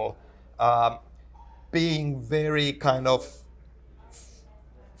wonderful. Being very kind of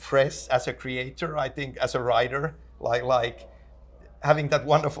fresh as a creator, I think, as a writer, like having that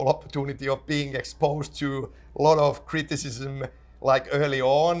wonderful opportunity of being exposed to a lot of criticism like early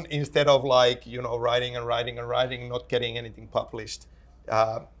on, instead of writing and writing and writing, not getting anything published.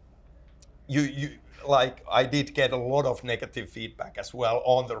 I did get a lot of negative feedback as well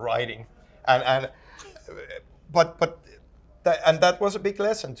on the writing, but that was a big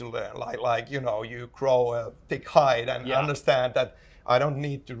lesson to learn. You grow a thick hide and understand that I don't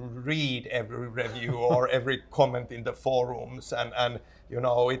need to read every review or every comment in the forums, and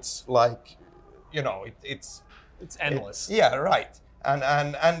it's like it's endless. Yeah, right.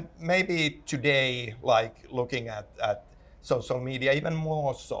 And maybe today, like looking at social media, even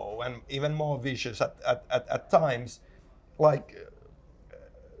more so, and even more vicious at times,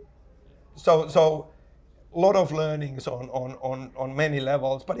 so a lot of learnings on many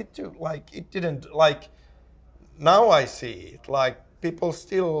levels, but it didn't now I see it like people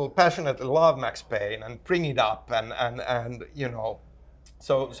still passionately love Max Payne and bring it up and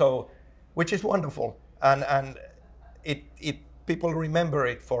so which is wonderful, and it people remember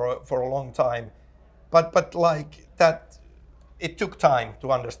it for a long time, but like that it took time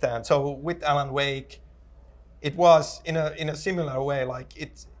to understand. So with Alan Wake, it was in a similar way.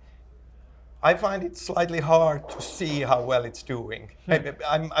 I find it slightly hard to see how well it's doing.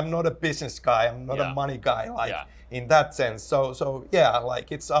 I'm not a business guy. I'm not a money guy, in that sense. So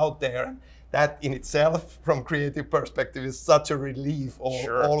it's out there. And that in itself, from creative perspective, is such a relief.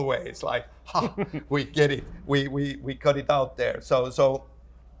 Always, we get it. We got it out there.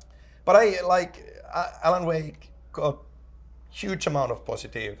 But Alan Wake got huge amount of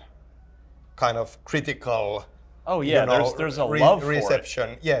positive, kind of critical. Oh yeah, there's a love reception.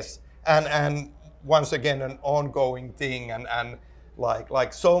 For it. Yes. And once again, an ongoing thing, and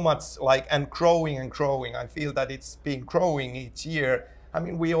like so much, and growing and growing. I feel that it's been growing each year. I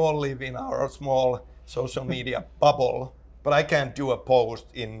mean, we all live in our small social media bubble, but I can't do a post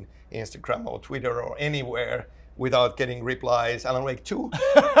in Instagram or Twitter or anywhere without getting replies. Alan Wake 2,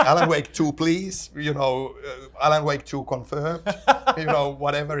 Alan Wake 2, please. Alan Wake 2 confirmed.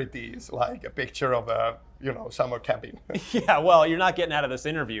 Whatever it is, like a picture of a summer cabin. Yeah, well, you're not getting out of this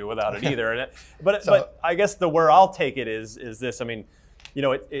interview without it either. But I guess where I'll take it is this. I mean,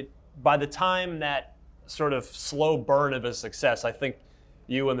 by the time that sort of slow burn of a success, I think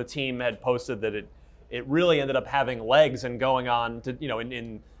you and the team had posted that it really ended up having legs and going on to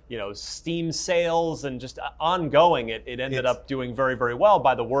in Steam sales and just ongoing. It ended up doing very, very well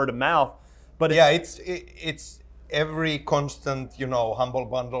by the word of mouth. But it's every constant, humble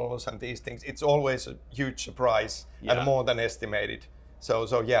bundles and these things. It's always a huge surprise and more than estimated.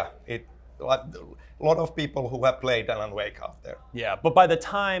 So yeah, a lot of people who have played Alan Wake out there. Yeah, but by the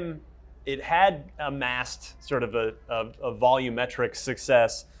time it had amassed sort of a volumetric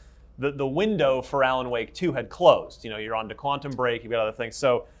success. The window for Alan Wake 2 had closed. You know, you're on to Quantum Break, you've got other things.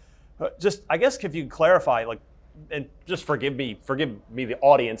 So just, I guess if you could clarify, like, and just forgive me, the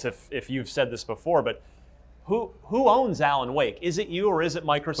audience, if you've said this before, but who owns Alan Wake? Is it you or is it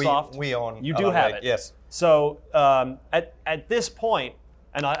Microsoft? We own. You do have it. Yes. So at this point,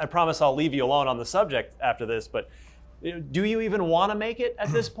 and I promise I'll leave you alone on the subject after this, but do you even want to make it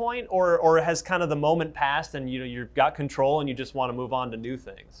at this point, or has kind of the moment passed and you've got control and you just want to move on to new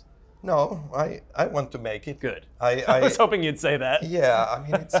things? No, I want to make it. Good. I was hoping you'd say that. Yeah, I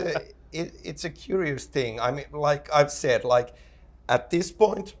mean it's a curious thing. I mean, like I've said, like at this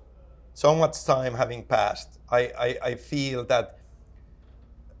point, so much time having passed, I feel that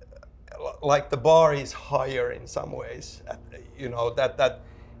like the bar is higher in some ways. You know, that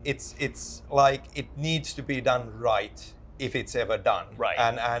it's like it needs to be done right if it's ever done. Right.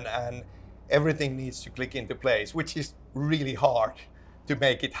 And everything needs to click into place, which is really hard to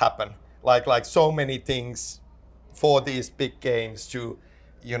make it happen. Like so many things for these big games to,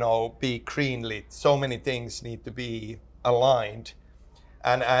 you know, be greenlit. So many things need to be aligned,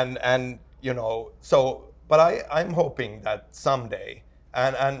 and you know. So, but I'm hoping that someday,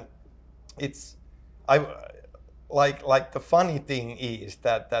 and it's like the funny thing is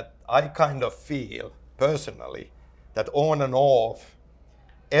that I kind of feel personally that on and off,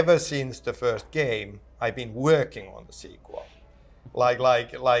 ever since the first game, I've been working on the sequel.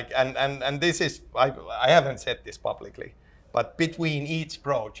 And this is, I haven't said this publicly, but between each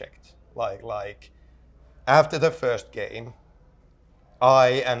project, like after the first game,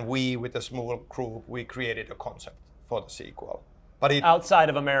 we with a small group, we created a concept for the sequel. But outside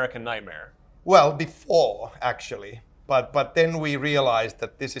of American Nightmare. Well, before actually, but then we realized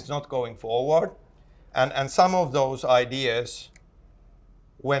that this is not going forward, and some of those ideas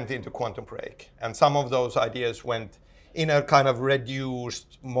went into Quantum Break, and some of those ideas went in a kind of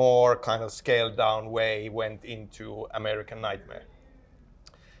reduced, more kind of scaled down way, went into American Nightmare.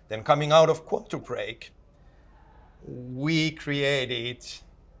 Then coming out of Quantum Break, we created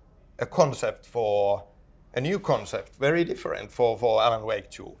a concept for a new concept, very different for Alan Wake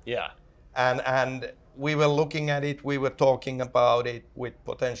 2. Yeah. And we were looking at it, we were talking about it with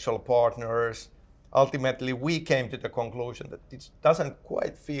potential partners. Ultimately, we came to the conclusion that it doesn't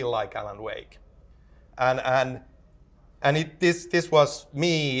quite feel like Alan Wake. This was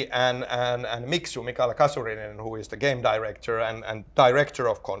me and Miksu, Mikaela Kasurinen, who is the game director and director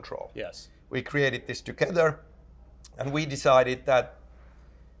of Control. Yes. We created this together, and we decided that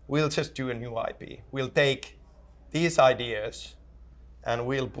we'll just do a new IP. We'll take these ideas and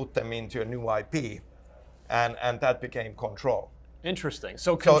we'll put them into a new IP, and that became Control. Interesting.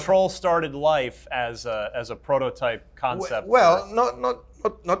 So Control started life as a prototype concept. Well,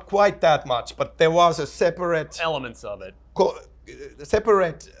 not quite that much, but there was a separate elements of it.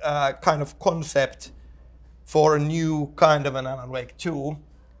 Separate kind of concept for a new kind of an Alan Wake 2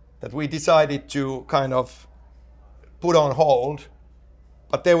 that we decided to kind of put on hold.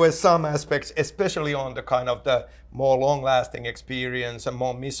 But there were some aspects, especially on the kind of the more long-lasting experience and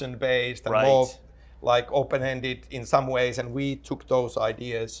more mission-based and more like open-ended in some ways, and we took those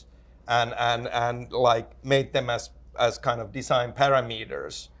ideas and like made them as kind of design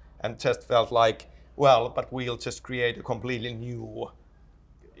parameters, and just felt like, well, but we'll just create a completely new,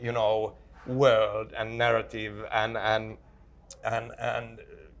 you know, world and narrative and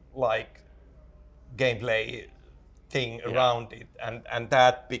like gameplay thing around it, and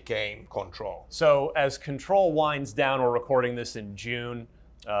that became Control. So as Control winds down, we're recording this in June,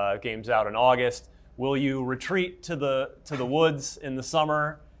 game's out in August. Will you retreat to the woods in the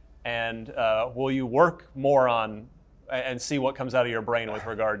summer, and will you work more on and see what comes out of your brain with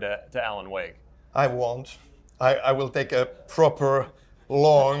regard to Alan Wake? I won't. I will take a proper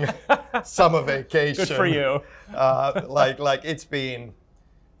long summer vacation. Good for you. Like it's been,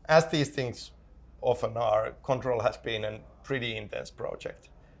 as these things often are, Control has been a pretty intense project,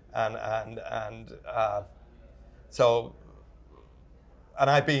 and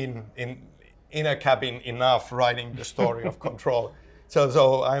I've been in a cabin enough writing the story of Control.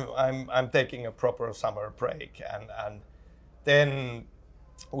 So I'm taking a proper summer break, and then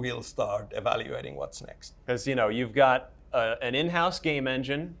we'll start evaluating what's next. Because you've got an in-house game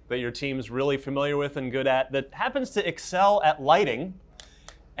engine that your team's really familiar with and good at, that happens to excel at lighting,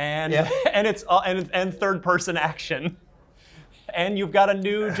 and and third-person action, and you've got a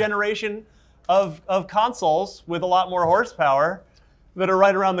new generation of consoles with a lot more horsepower that are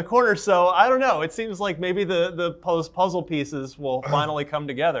right around the corner. So I don't know. It seems like maybe the puzzle pieces will finally come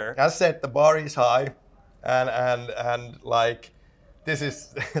together. As said, the bar is high, and like this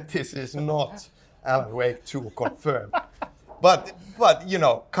is this is not Alan Wake 2 confirmed. But you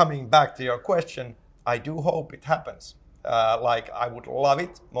know, coming back to your question, I do hope it happens. Like I would love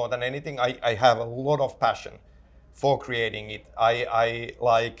it more than anything. I have a lot of passion for creating it. I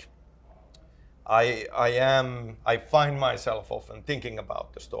find myself often thinking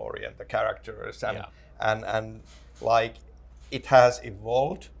about the story and the characters and like it has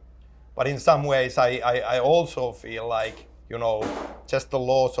evolved, but in some ways I also feel like, you know, just the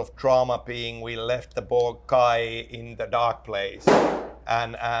laws of drama being we left the poor guy in the dark place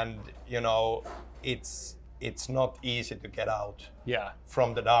and you know it's not easy to get out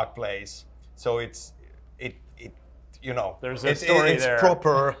from the dark place. So it you know, there's a story it's there.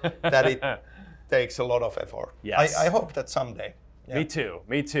 Proper that it takes a lot of effort. Yes. I hope that someday. Yeah.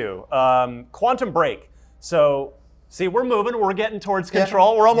 Me too. Quantum Break. So, see, we're moving. We're getting towards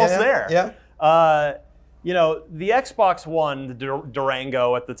Control. We're almost there. Yeah. You know, the Xbox One, the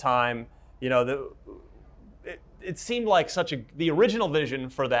Durango at the time, you know, it seemed like the original vision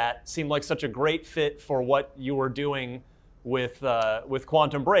for that seemed like such a great fit for what you were doing with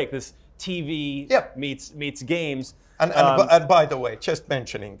Quantum Break. This TV meets games. And by the way, just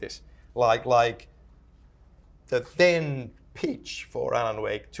mentioning this, like the then pitch for Alan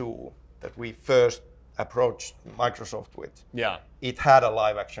Wake 2 that we first approached Microsoft with, it had a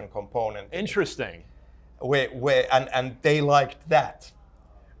live action component. Interesting. And they liked that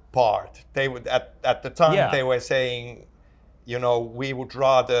part. They would at the time they were saying, you know, we would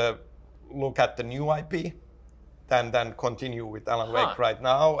rather look at the new IP than continue with Alan Wake right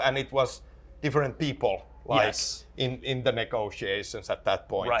now. And it was different people in the negotiations at that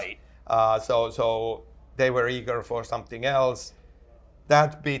point. Right. So they were eager for something else.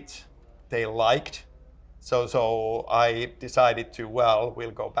 That bit they liked. So I decided to,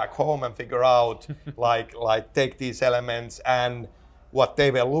 we'll go back home and figure out, like take these elements and what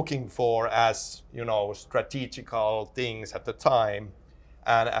they were looking for as, you know, strategical things at the time.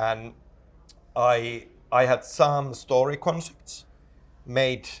 And I had some story concepts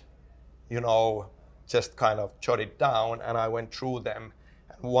made, you know, just kind of jotted down, and I went through them.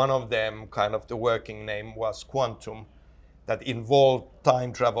 And one of them, kind of the working name, was Quantum. That involved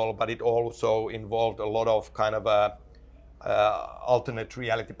time travel, but it also involved a lot of kind of a alternate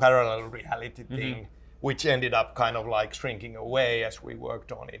reality, parallel reality thing, which ended up kind of like shrinking away as we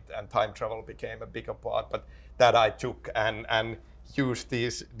worked on it, and time travel became a bigger part. But that I took and used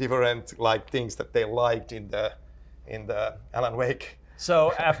these different like things that they liked in the Alan Wake.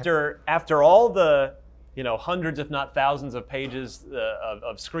 So after all the, you know, hundreds if not thousands of pages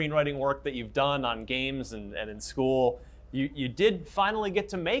of screenwriting work that you've done on games and in school, you did finally get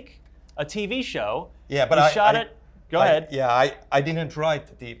to make a TV show. Yeah, but you shot it. Go ahead. Yeah, I didn't write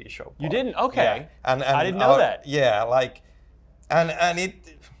the TV show part. You didn't? Okay. Yeah. And I didn't know that. Yeah, like, and it,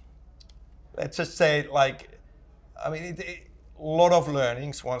 let's just say, like, I mean, a lot of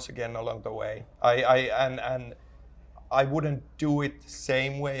learnings once again along the way. And I wouldn't do it the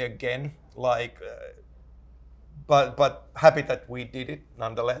same way again. Like, but happy that we did it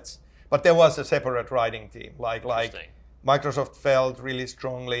nonetheless. But there was a separate writing team. Like Microsoft felt really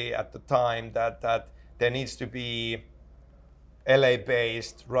strongly at the time that there needs to be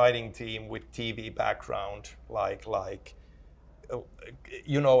LA-based writing team with TV background, like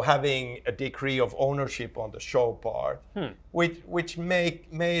you know, having a degree of ownership on the show part, which made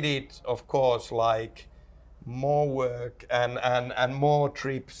it, of course, like more work and more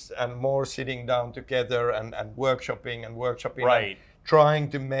trips and more sitting down together and workshopping right. and trying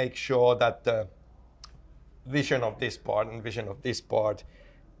to make sure that the vision of this part and vision of this part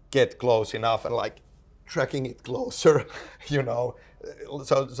get close enough and like tracking it closer, you know.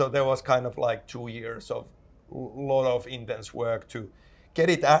 So there was kind of like 2 years of a lot of intense work to get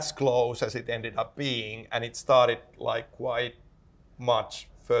it as close as it ended up being, and it started like quite much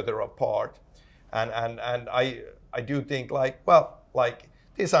further apart. And I do think like,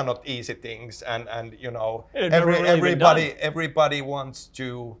 these are not easy things, and you know, everybody wants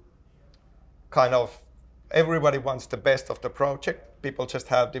to kind of, everybody wants the best of the project. People just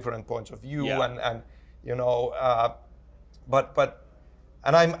have different points of view, and you know,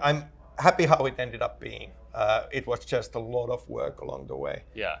 and I'm happy how it ended up being. It was just a lot of work along the way.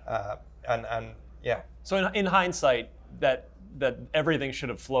 Yeah. And yeah. So in hindsight, that everything should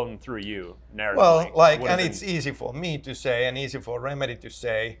have flown through you narratively. Well, like, and it's easy for me to say and easy for Remedy to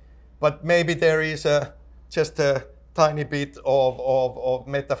say, but maybe there is just a tiny bit of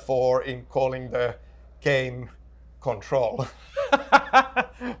metaphor in calling the game Control.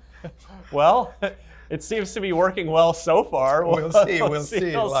 Well, it seems to be working well so far. We'll see. We'll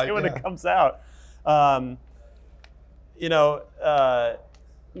see. We'll see when it comes out. you know,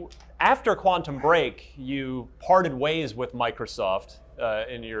 after Quantum Break, you parted ways with Microsoft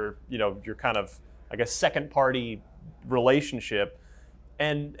in your, your kind of, I guess, second-party relationship,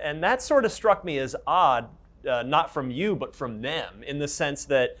 and that sort of struck me as odd, not from you, but from them, in the sense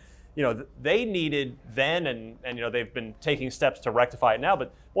that, they needed then, and they've been taking steps to rectify it now,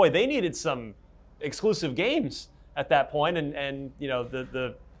 but boy, they needed some exclusive games at that point, and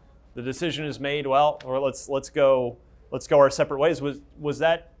the decision is made. Well, or let's go our separate ways. Was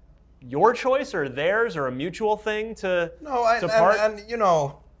that your choice or theirs or a mutual thing to part? And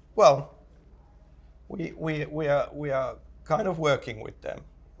well, we are kind of working with them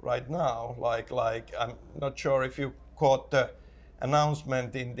right now. Like I'm not sure if you caught the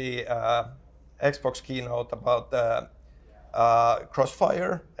announcement in the Xbox keynote about the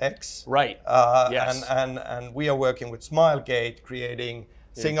Crossfire X. Right. Yes. And we are working with Smilegate, creating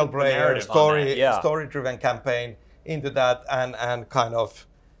single-player story-driven campaign into that, and kind of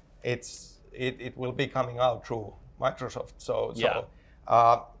it will be coming out through Microsoft. So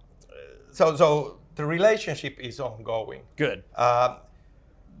the relationship is ongoing. Good.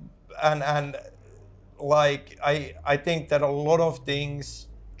 And like I think that a lot of things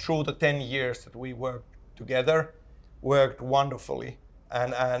through the 10 years that we worked together worked wonderfully,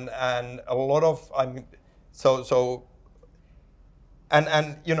 and a lot of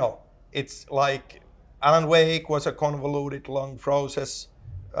it's like Alan Wake was a convoluted long process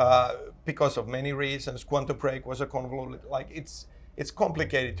because of many reasons. Quantum Break was a convoluted, like it's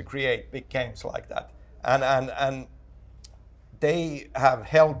complicated to create big games like that, and they have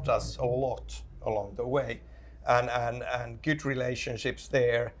helped us a lot along the way, and good relationships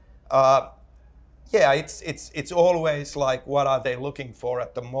there. It's always like, what are they looking for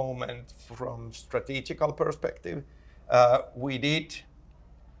at the moment from strategical perspective? We did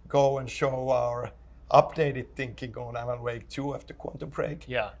go and show our updated thinking on Alan Wake 2 after Quantum Break.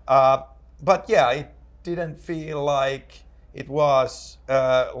 Yeah. But yeah, it didn't feel like it was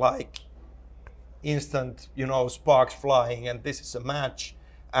like instant, sparks flying and this is a match.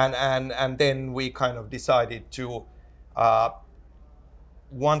 And then we kind of decided to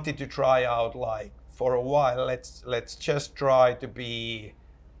wanted to try out, like, for a while, let's just try to be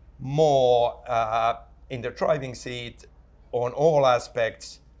more in the driving seat on all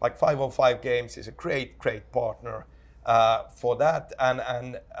aspects. Like 505 Games is a great partner for that,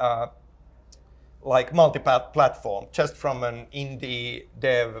 and like multi-platform. Just from an indie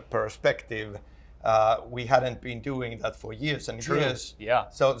dev perspective, we hadn't been doing that for years and years. Yeah.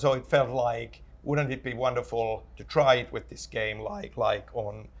 So it felt like, wouldn't it be wonderful to try it with this game, like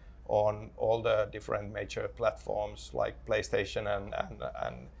on all the different major platforms like PlayStation and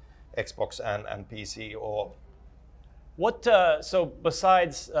Xbox and PC all. What so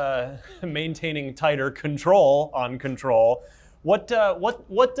besides maintaining tighter control on Control, what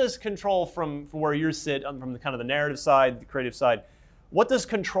does Control from where you sit from the kind of the narrative side, the creative side, what does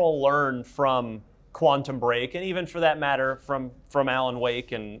Control learn from Quantum Break, and even for that matter from Alan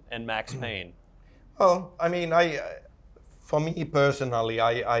Wake and Max Payne? Well, I mean, for me personally,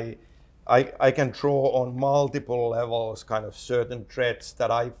 I can draw on multiple levels kind of certain threads that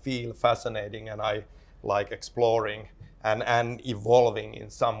I feel fascinating and I like exploring and evolving in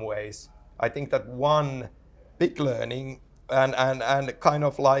some ways. I think that one big learning and kind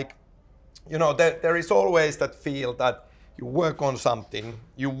of like, there is always that feel that you work on something,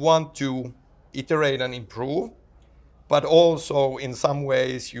 you want to iterate and improve, but also in some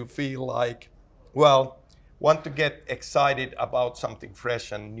ways you feel like, well, want to get excited about something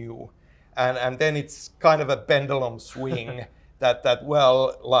fresh and new. And then it's kind of a pendulum swing that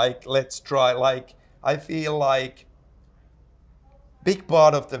well, like, let's try. Like, I feel like big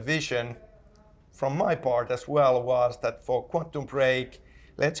part of the vision from my part as well was that for Quantum Break,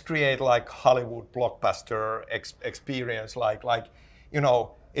 let's create like Hollywood blockbuster experience. Like,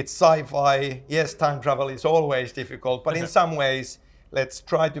 it's sci-fi. Yes, time travel is always difficult, but in some ways, let's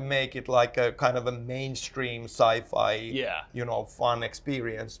try to make it like a kind of a mainstream sci-fi, fun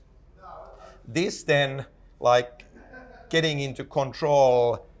experience. This then, like, getting into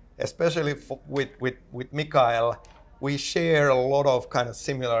Control, especially with Mikael, we share a lot of kind of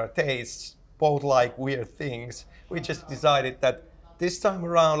similar tastes, both like weird things. We just decided that this time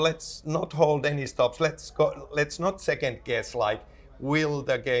around, let's not hold any stops. Let's not second guess, like, will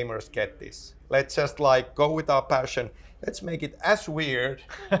the gamers get this? Let's just like go with our passion. Let's make it as weird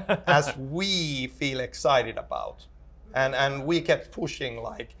as we feel excited about. And we kept pushing,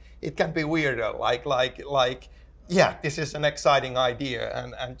 like, it can be weirder, like, yeah, this is an exciting idea,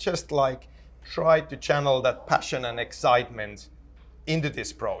 and just like try to channel that passion and excitement into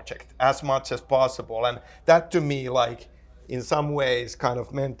this project as much as possible. And that to me, like, in some ways kind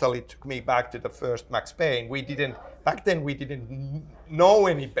of mentally took me back to the first Max Payne. Back then we didn't know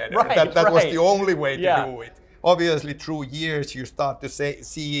any better. Right, that was right. the only way to do it. Obviously through years you start to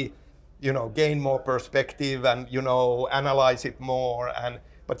see, gain more perspective and, analyze it more.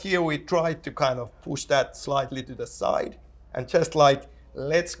 But here we tried to kind of push that slightly to the side and just like,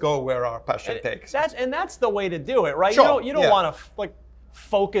 let's go where our passion takes us. And that's the way to do it, right? Sure, You don't want to like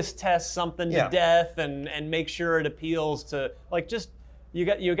focus test something to death and make sure it appeals to like just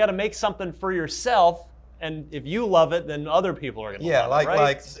you got to make something for yourself, and if you love it, then other people are going to love it,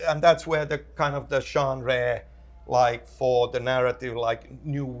 right? And that's where the kind of the genre, like for the narrative, like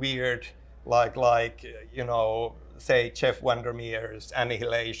new weird, say Jeff Vandermeer's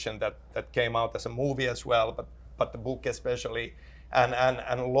Annihilation that came out as a movie as well, but the book especially, and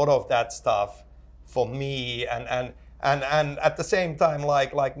a lot of that stuff for me, and at the same time,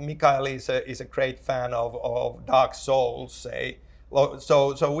 like Mikael is a great fan of Dark Souls, say,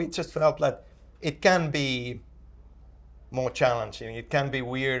 so we just felt that it can be more challenging, it can be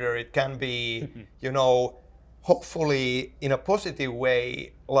weirder, it can be, hopefully in a positive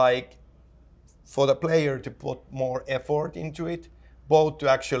way, like for the player to put more effort into it, both to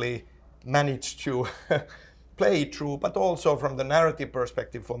actually manage to play it through, but also from the narrative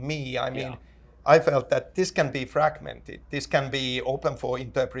perspective for me, I mean, I felt that this can be fragmented, this can be open for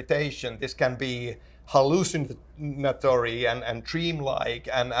interpretation, this can be hallucinatory and dreamlike,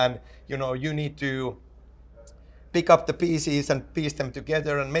 and you need to pick up the pieces and piece them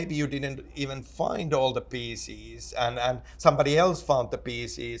together, and maybe you didn't even find all the pieces, and somebody else found the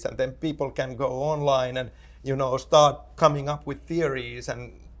pieces, and then people can go online and start coming up with theories,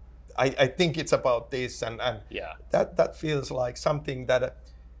 and I think it's about this, and that feels like something that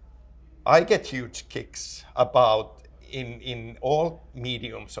I get huge kicks about in all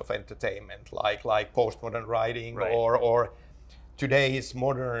mediums of entertainment, like postmodern writing, right, or today's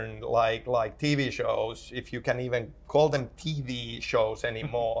modern like TV shows, if you can even call them TV shows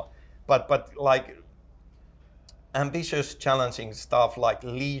anymore, but like ambitious, challenging stuff like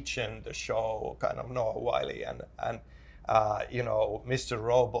Legion, the show, kind of Noah Wiley, and Mr.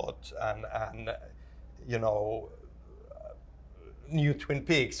 Robot, and new Twin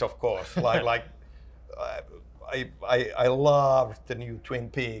Peaks, of course. I love the new Twin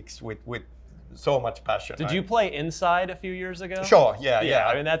Peaks with so much passion. Did you play Inside a few years ago? Sure, yeah.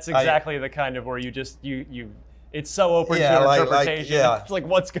 I mean, that's exactly the kind of where you just you it's so open to interpretation. It's like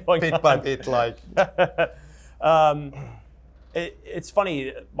what's going bit on. by bit, like. It's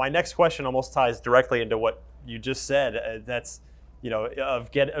funny. My next question almost ties directly into what you just said. That's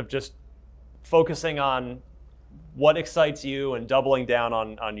of just focusing on what excites you and doubling down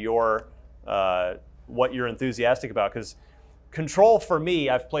on your what you're enthusiastic about. Because Control, for me,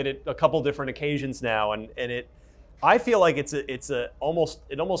 I've played it a couple different occasions now, and I feel like it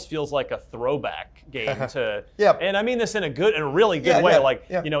almost feels like a throwback game to. And I mean this in a really good way.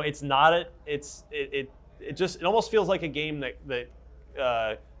 It's not it almost feels like a game that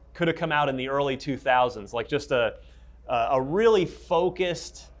could have come out in the early 2000s, like just a really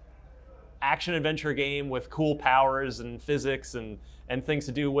focused action adventure game with cool powers and physics and things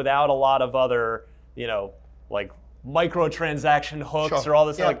to do without a lot of other like microtransaction hooks or all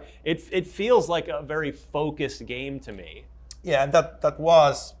this. Like it feels like a very focused game to me. Yeah, and that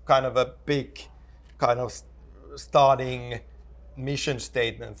was kind of a big kind of starting mission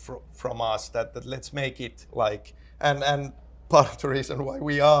statement from us that let's make it like, and part of the reason why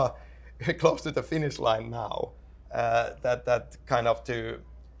we are close to the finish line now, that kind of to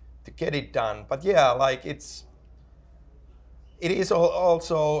get it done. But yeah, like it is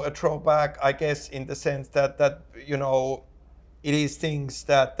also a throwback, I guess, in the sense that it is things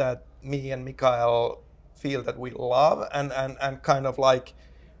that me and Mikael feel that we love, and kind of like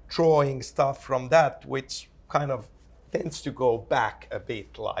drawing stuff from that, which kind of tends to go back a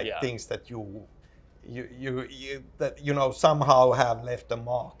bit, like things that you somehow have left a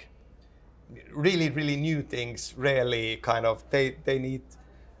mark. Really new things rarely kind of they need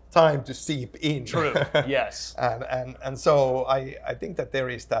time to seep in. True. Yes. and so I think that there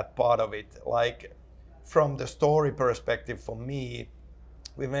is that part of it. Like from the story perspective, for me,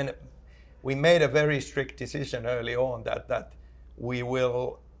 we made a very strict decision early on that we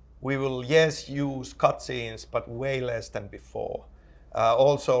will yes use cutscenes, but way less than before.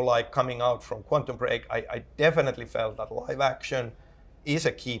 Also, like coming out from Quantum Break, I definitely felt that live action is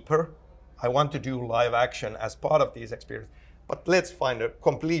a keeper. I want to do live action as part of these experiences. But let's find a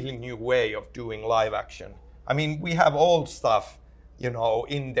completely new way of doing live action. I mean, we have old stuff,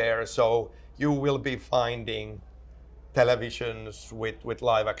 in there, so you will be finding televisions with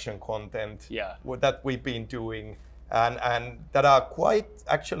live action content Yeah. that we've been doing, and that are quite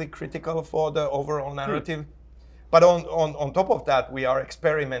actually critical for the overall narrative. But on top of that, we are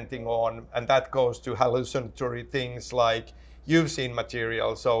experimenting on, and that goes to hallucinatory things like you've seen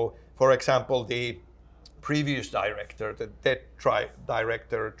material. So, for example, the previous director, the Dead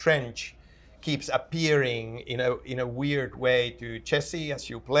director Trench, keeps appearing in a weird way to Jesse as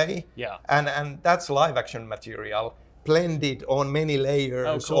you play. Yeah. And that's live action material blended on many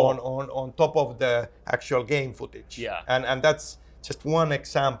layers on top of the actual game footage. Yeah. And that's just one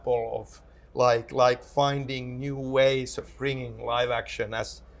example of like finding new ways of bringing live action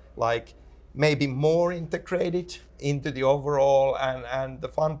as like maybe more integrated into the overall, and the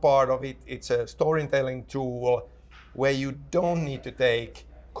fun part of it, it's a storytelling tool where you don't need to take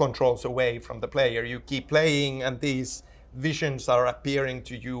controls away from the player. You keep playing and these visions are appearing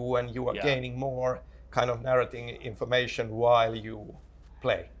to you and you are gaining more kind of narrating information while you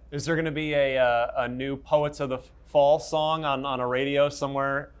play. Is there going to be a new Poets of the Fall song on a radio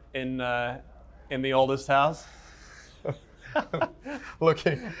somewhere in the oldest house?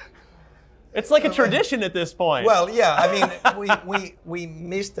 Looking. It's like a tradition at this point. Well, yeah, I mean, we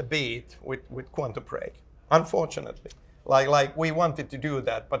missed a beat with Quantum Break, unfortunately. Like we wanted to do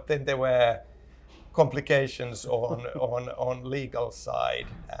that, but then there were complications on legal side,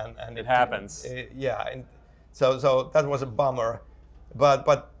 and it happens. Yeah, and so that was a bummer,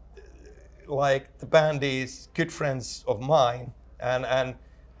 but like the band is good friends of mine, and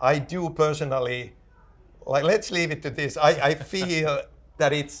I do personally, like, let's leave it to this. I feel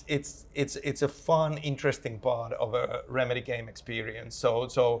that it's a fun, interesting part of a Remedy game experience.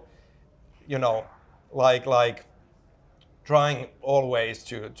 So you know, like trying always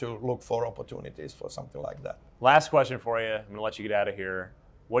to look for opportunities for something like that. Last question for you. I'm gonna let you get out of here.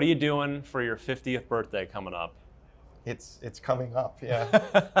 What are you doing for your 50th birthday coming up? It's coming up,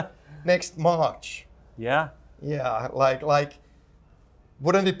 yeah. Next March. Yeah. Yeah, like,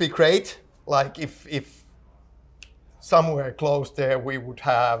 wouldn't it be great? Like if somewhere close there we would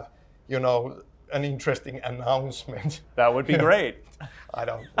have, you know, an interesting announcement. That would be great. I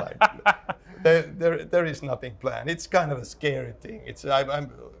don't like. There is nothing planned. It's kind of a scary thing.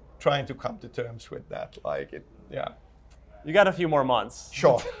 I'm trying to come to terms with that. Like it, yeah. You got a few more months.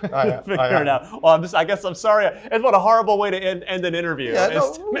 Sure. Figure it out. Well, I guess I'm sorry. It's what a horrible way to end an interview.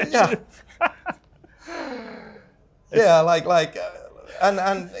 Yeah, yeah, like,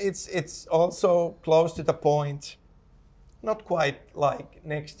 and it's also close to the point. Not quite like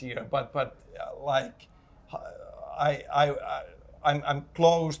next year, but like I'm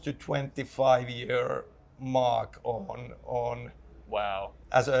close to 25-year mark on wow,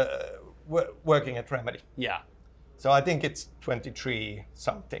 as a working at Remedy. Yeah. So I think it's 23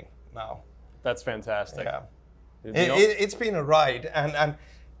 something now. That's fantastic. Yeah. It's been a ride, and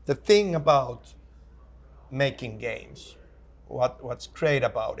the thing about making games, what's great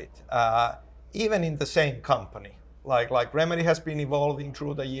about it, even in the same company, like Remedy has been evolving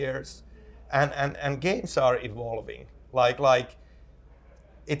through the years, and games are evolving. Like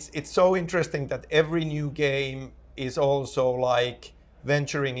it's so interesting that every new game is also like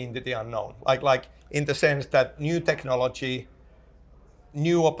venturing into the unknown. Like in the sense that new technology,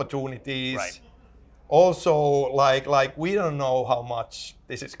 new opportunities. Right. Also, like we don't know how much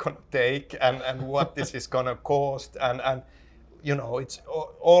this is gonna take and what this is gonna cost, and you know, it's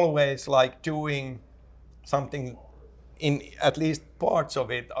always like doing something, in at least parts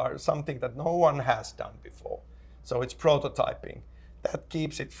of it are something that no one has done before. So it's prototyping. That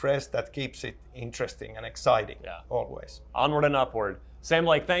keeps it fresh, that keeps it interesting and exciting. Yeah. Always. Onward and upward. Sam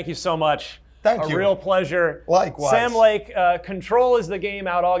Lake, thank you so much. Thank you. A real pleasure. Likewise. Sam Lake, Control is the game,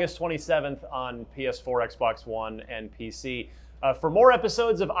 out August 27th on PS4, Xbox One, and PC. For more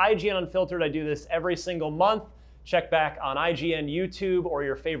episodes of IGN Unfiltered, I do this every single month. Check back on IGN YouTube or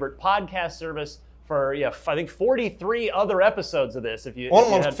your favorite podcast service for, I think 43 other episodes of this. If you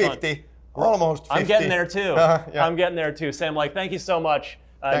Almost 50. Almost 50. I'm getting there too. Yeah. I'm getting there too. Sam Lake, thank you so much.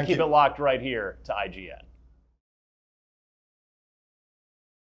 Keep it locked right here to IGN.